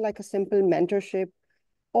even like a simple mentorship,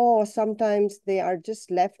 or sometimes they are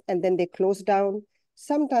just left and then they close down.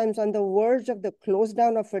 Sometimes on the verge of the close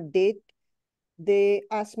down of a date, they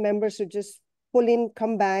ask members to just pull in,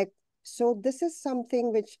 come back. So this is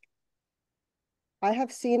something which I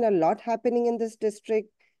have seen a lot happening in this district.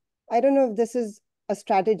 I don't know if this is a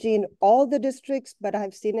strategy in all the districts, but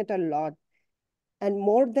I've seen it a lot. And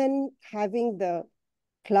more than having the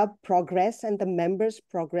club progress and the members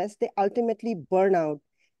progress, they ultimately burn out.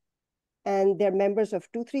 And they're members of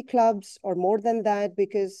 2-3 clubs or more than that,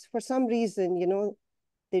 because for some reason,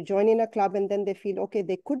 they join in a club and then they feel, okay,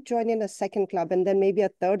 they could join in a second club and then maybe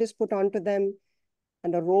a third is put onto them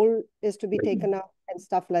and a role is to be taken up and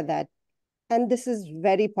stuff like that. And this is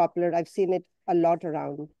very popular. I've seen it a lot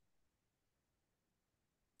around.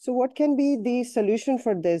 So what can be the solution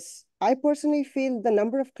for this? I personally feel the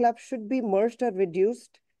number of clubs should be merged or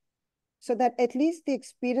reduced so that at least the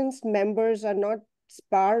experienced members are not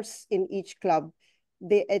sparse in each club.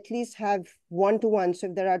 They at least have one-to-one. So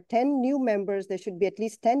if there are 10 new members, there should be at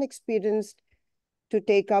least 10 experienced to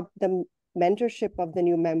take up the mentorship of the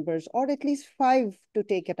new members, or at least 5 to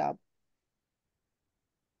take it up.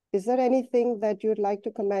 Is there anything that you'd like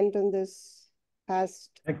to comment on this past?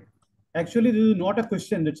 Actually, this is not a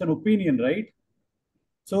question, it's an opinion, right?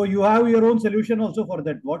 So you have your own solution also for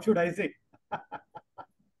that. What should I say?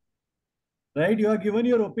 Right? You have given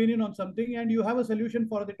your opinion on something and you have a solution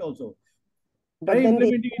for it also. But try then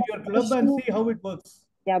implementing in your club and see how it works.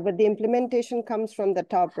 Yeah, but the implementation comes from the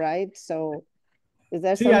top, right? So is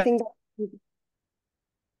there something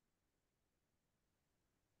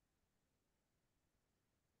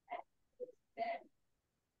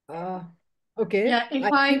that... Okay. Yeah,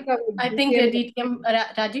 I think DTM DTM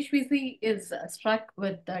Rajesh VC is struck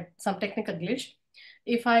with some technical glitch.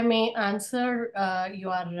 If I may answer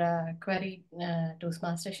your query,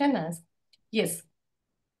 Toastmaster Shahnaz, yes,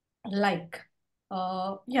 yeah,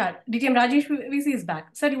 DTM Rajesh VC is back.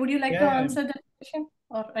 Sorry, would you like to answer that question,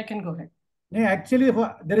 or I can go ahead? No, actually,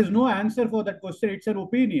 there is no answer for that question. It's an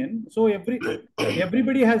opinion. So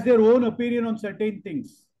everybody has their own opinion on certain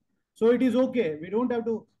things. So it is okay. We don't have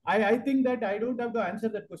to. I think that I don't have to answer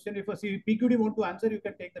that question. If a PQD want to answer, you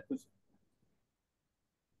can take that question.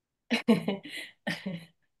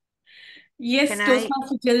 Yes,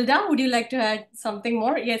 Toastmaster Gilda, would you like to add something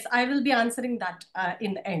more? Yes, I will be answering that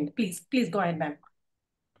in the end. Please go ahead, ma'am.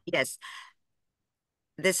 Yes.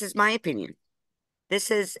 This is my opinion. This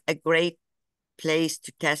is a great place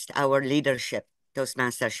to test our leadership,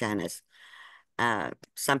 Toastmaster Shahnaz.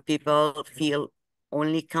 Some people feel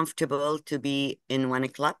only comfortable to be in one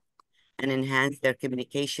club and enhance their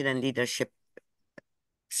communication and leadership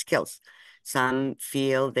skills. Some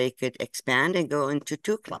feel they could expand and go into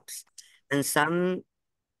 2 clubs. And some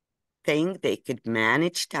think they could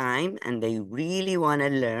manage time and they really want to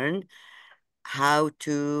learn how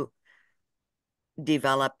to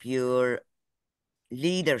develop your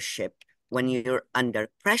leadership when you're under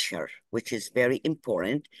pressure, which is very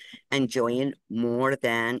important, and join more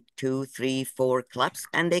than 2, 3, 4 clubs,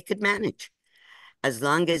 and they could manage. As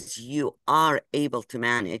long as you are able to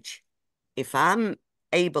manage, if I'm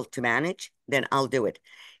able to manage, then I'll do it.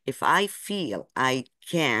 If I feel I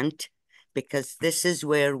can't, because this is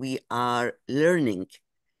where we are learning,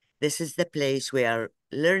 this is the place we are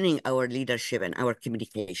learning our leadership and our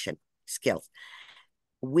communication skills.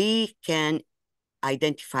 We can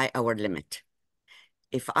identify our limit.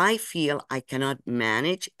 If I feel I cannot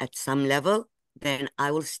manage at some level, then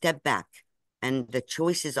I will step back and the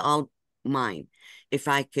choice is all mine. If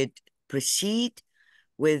I could proceed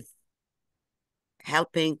with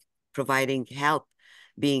helping, providing help,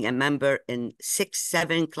 being a member in 6,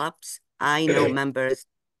 7 clubs, I know members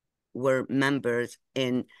were members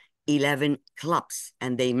in 11 clubs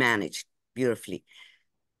and they managed beautifully.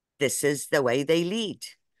 This is the way they lead.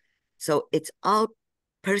 So it's all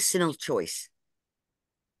personal choice.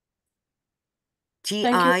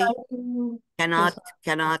 TI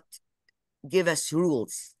cannot give us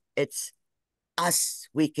rules. It's us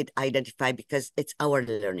we could identify because it's our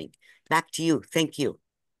learning. Back to you. Thank you.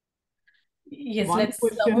 Yes, let's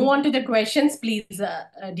move on to the questions, please,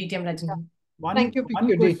 DTM Rajni. Thank you,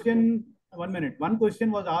 one question, 1 minute. One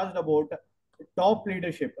question was asked about top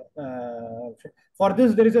leadership. For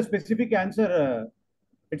this, there is a specific answer.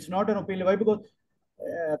 It's not an opinion. Why? Because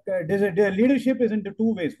the leadership is into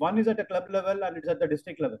 2 ways. One is at a club level and it's at the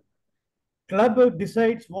district level. Club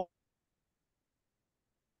decides what.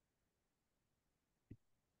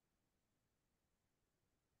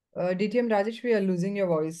 DTM Rajesh, we are losing your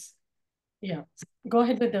voice. Yeah, go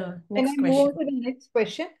ahead with the next Can I move on to the next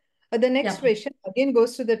question? The next question again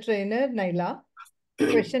goes to the trainer, Naila.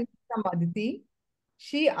 Question from Aditi.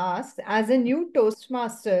 She asks, as a new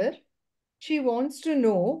Toastmaster, she wants to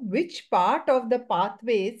know which part of the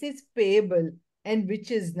pathways is payable and which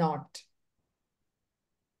is not.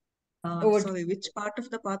 Sorry, which part of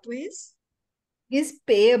the pathways? Is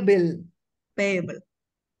payable. Payable.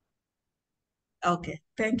 Okay,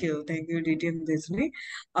 thank you, DTM Disney.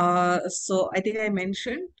 So I think I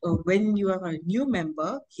mentioned when you are a new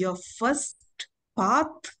member, your first path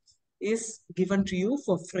is given to you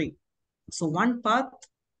for free. So one path,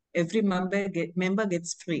 every member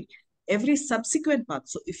gets free. Every subsequent path.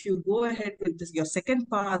 So if you go ahead with this, your second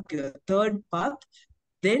path, your third path,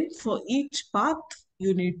 then for each path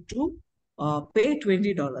you need to pay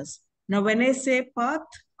 $20. Now, when I say path,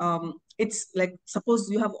 it's like suppose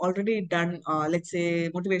you have already done, let's say,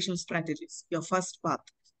 motivational strategies, your first path.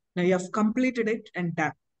 Now you have completed it and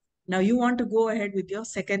done. Now you want to go ahead with your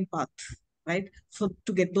second path, right?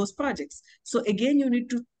 To get those projects. So again, you need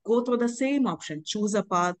to go through the same option, choose a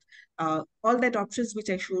path, all that options which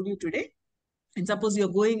I showed you today. And suppose you're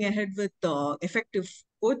going ahead with effective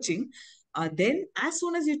coaching, then as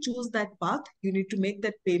soon as you choose that path, you need to make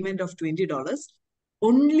that payment of $20.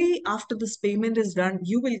 Only after this payment is done,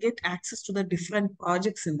 you will get access to the different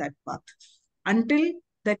projects in that path. Until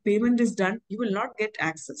that payment is done, you will not get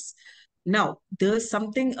access. Now, there's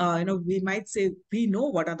something, we might say, we know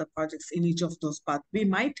what are the projects in each of those paths. We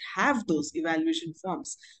might have those evaluation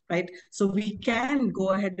forms, right? So we can go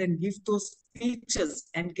ahead and give those speeches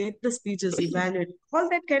and get the speeches evaluated. All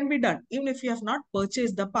that can be done, even if you have not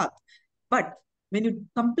purchased the path. But when you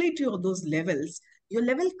complete those levels, your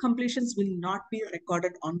level completions will not be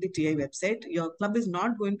recorded on the TI website. Your club is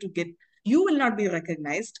not going to get, you will not be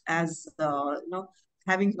recognized as,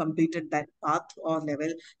 having completed that path or level.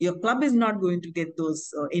 Your club is not going to get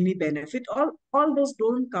those any benefit. All those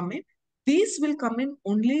don't come in. These will come in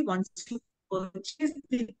only once you purchase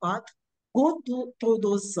the path, go through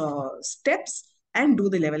those steps and do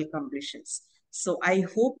the level completions. So I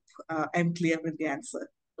hope I'm clear with the answer.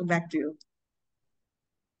 Back to you.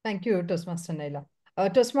 Thank you, Toastmaster Naila.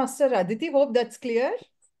 Toastmaster Aditi, hope that's clear.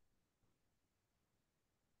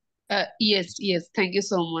 Yes. Thank you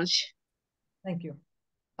so much. Thank you.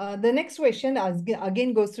 The next question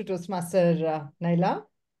again goes to Toastmaster Naila.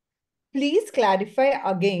 Please clarify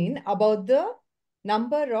again about the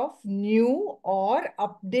number of new or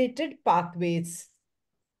updated pathways.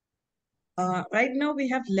 Right now we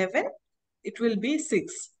have 11. It will be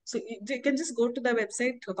 6. So you can just go to the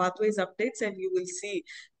website, Pathways Updates, and you will see.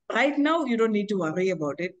 Right now, you don't need to worry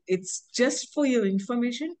about it. It's just for your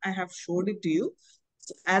information. I have showed it to you.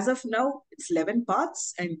 So as of now, it's 11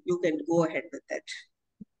 paths, and you can go ahead with that.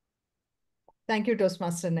 Thank you,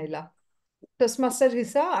 Toastmaster Naila. Toastmaster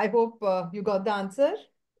Hissa, I hope you got the answer.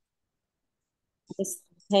 Yes,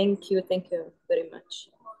 thank you. Thank you very much.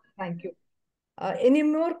 Thank you. Any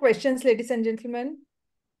more questions, ladies and gentlemen?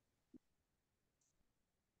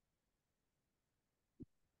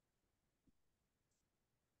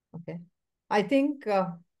 Okay. I think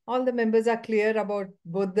all the members are clear about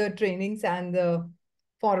both the trainings and the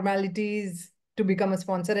formalities to become a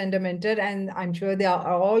sponsor and a mentor, and I'm sure they are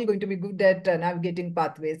all going to be good at navigating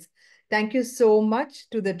pathways. Thank you so much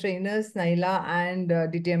to the trainers, Naila and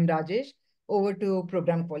DTM Rajesh. Over to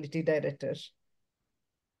Program Quality Director.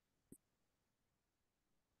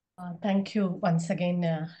 Thank you once again,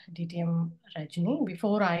 DTM Rajini.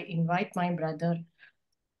 Before I invite my brother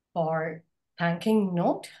for thanking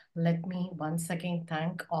note, let me once again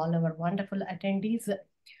thank all our wonderful attendees,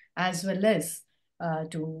 as well as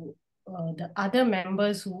to the other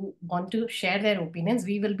members who want to share their opinions.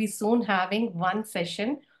 We will be soon having one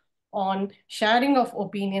session on sharing of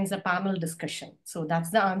opinions, a panel discussion. So that's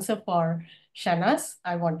the answer for Shanas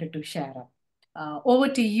I wanted to share. Over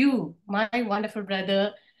to you, my wonderful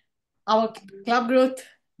brother, our Club Growth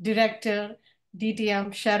Director,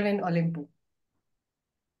 DTM Sherwin Olimpu.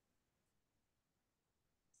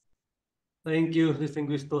 Thank you,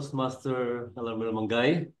 distinguished Toastmaster Alarmel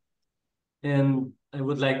Mangay. And I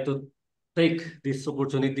would like to take this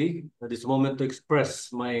opportunity, this moment, to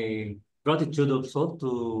express my gratitude also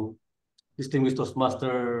to distinguished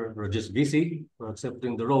Toastmaster Rajesh VC for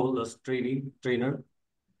accepting the role as trainer.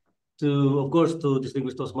 Of course, to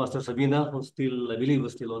distinguished Toastmaster Sabina, who still, I believe,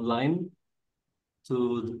 is still online.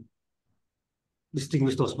 To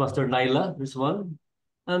distinguished Toastmaster Naila, Rizavan,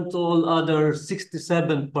 and to all other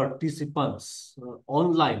 67 participants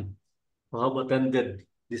online who have attended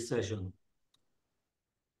this session.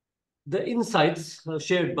 The insights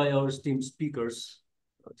shared by our esteemed speakers,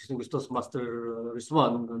 distinguished Toastmaster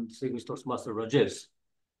Rizavan and distinguished Toastmaster Rajesh,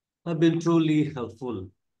 have been truly helpful.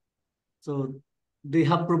 So they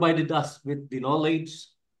have provided us with the knowledge,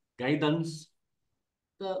 guidance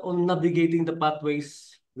on navigating the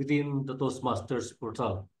pathways within the Toastmasters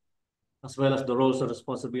portal, as well as the roles and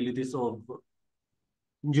responsibilities of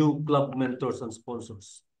new club mentors and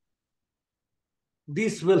sponsors.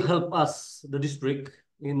 This will help us, the district,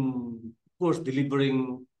 in, of course,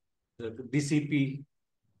 delivering the DCP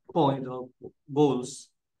point of goals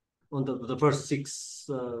on the first 6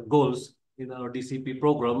 goals in our DCP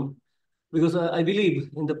program, because I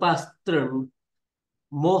believe in the past term,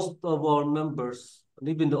 most of our members, and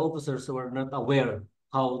even the officers, were not aware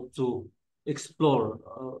how to explore,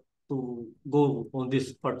 to go on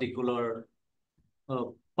this particular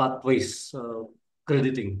pathways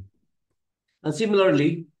crediting. And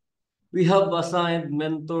similarly, we have assigned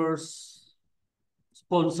mentors,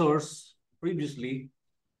 sponsors previously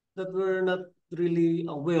that were not really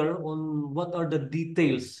aware on what are the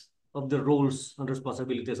details of the roles and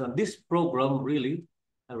responsibilities. And this program really,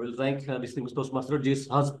 I will thank distinguished Toastmaster Gis,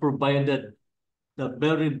 has provided the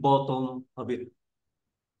very bottom of it.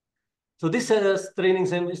 So this training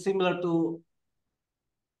is similar to,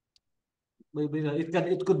 maybe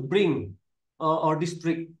it could bring our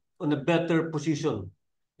district on a better position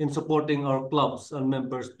in supporting our clubs and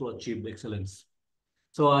members to achieve excellence.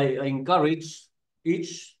 So I encourage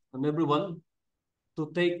each and everyone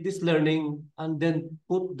to take this learning and then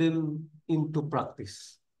put them into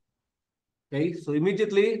practice. Okay, so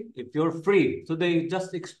immediately, if you're free today,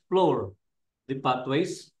 just explore the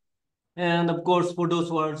pathways. And of course, for those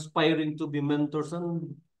who are aspiring to be mentors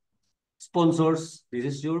and sponsors, this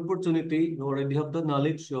is your opportunity. You already have the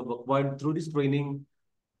knowledge you have acquired through this training.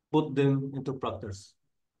 Put them into practice.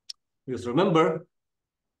 Because remember,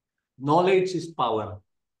 knowledge is power,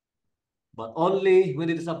 but only when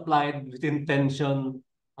it is applied with intention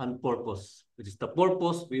and purpose. Which is the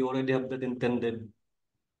purpose, we already have that intended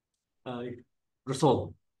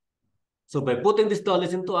result. So by putting this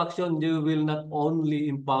knowledge into action, you will not only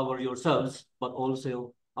empower yourselves, but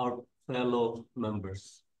also our fellow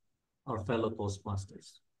members, our fellow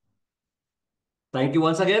Toastmasters. Thank you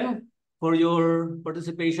once again for your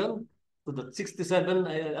participation. To the 67,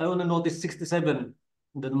 I want to notice 67,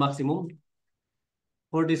 the maximum,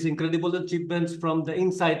 for these incredible achievements from the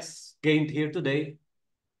insights gained here today.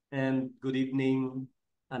 And good evening,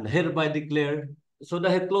 and hereby declare, so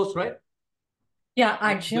I have closed, right? Yeah,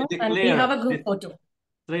 Arjun, and we have a group photo.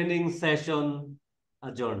 Training session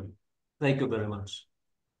adjourned. Thank you very much.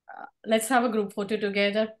 Let's have a group photo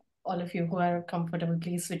together. All of you who are comfortable,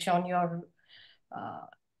 please switch on your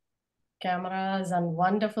cameras and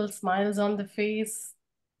wonderful smiles on the face.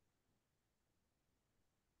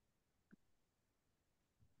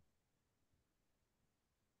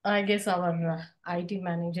 I guess our IT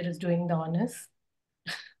manager is doing the honors.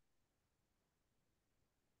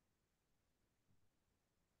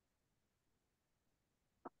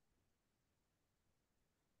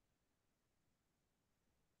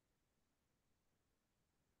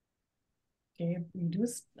 Okay, we do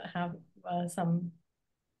have some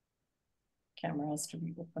Camera has to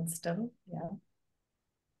be open still. Yeah.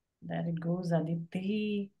 There it goes,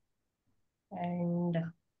 Aditi. And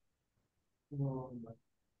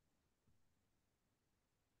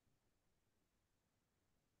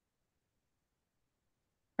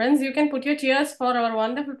friends, you can put your cheers for our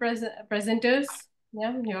wonderful presenters.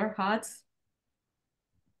 Yeah, your hearts.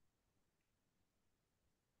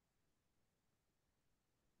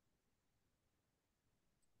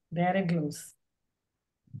 There it goes.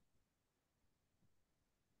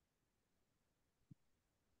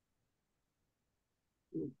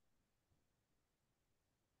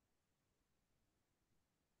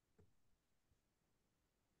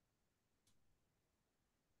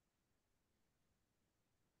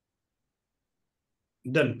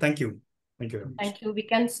 Done. Thank you. Thank you very much. Thank you. We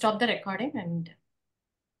can stop the recording and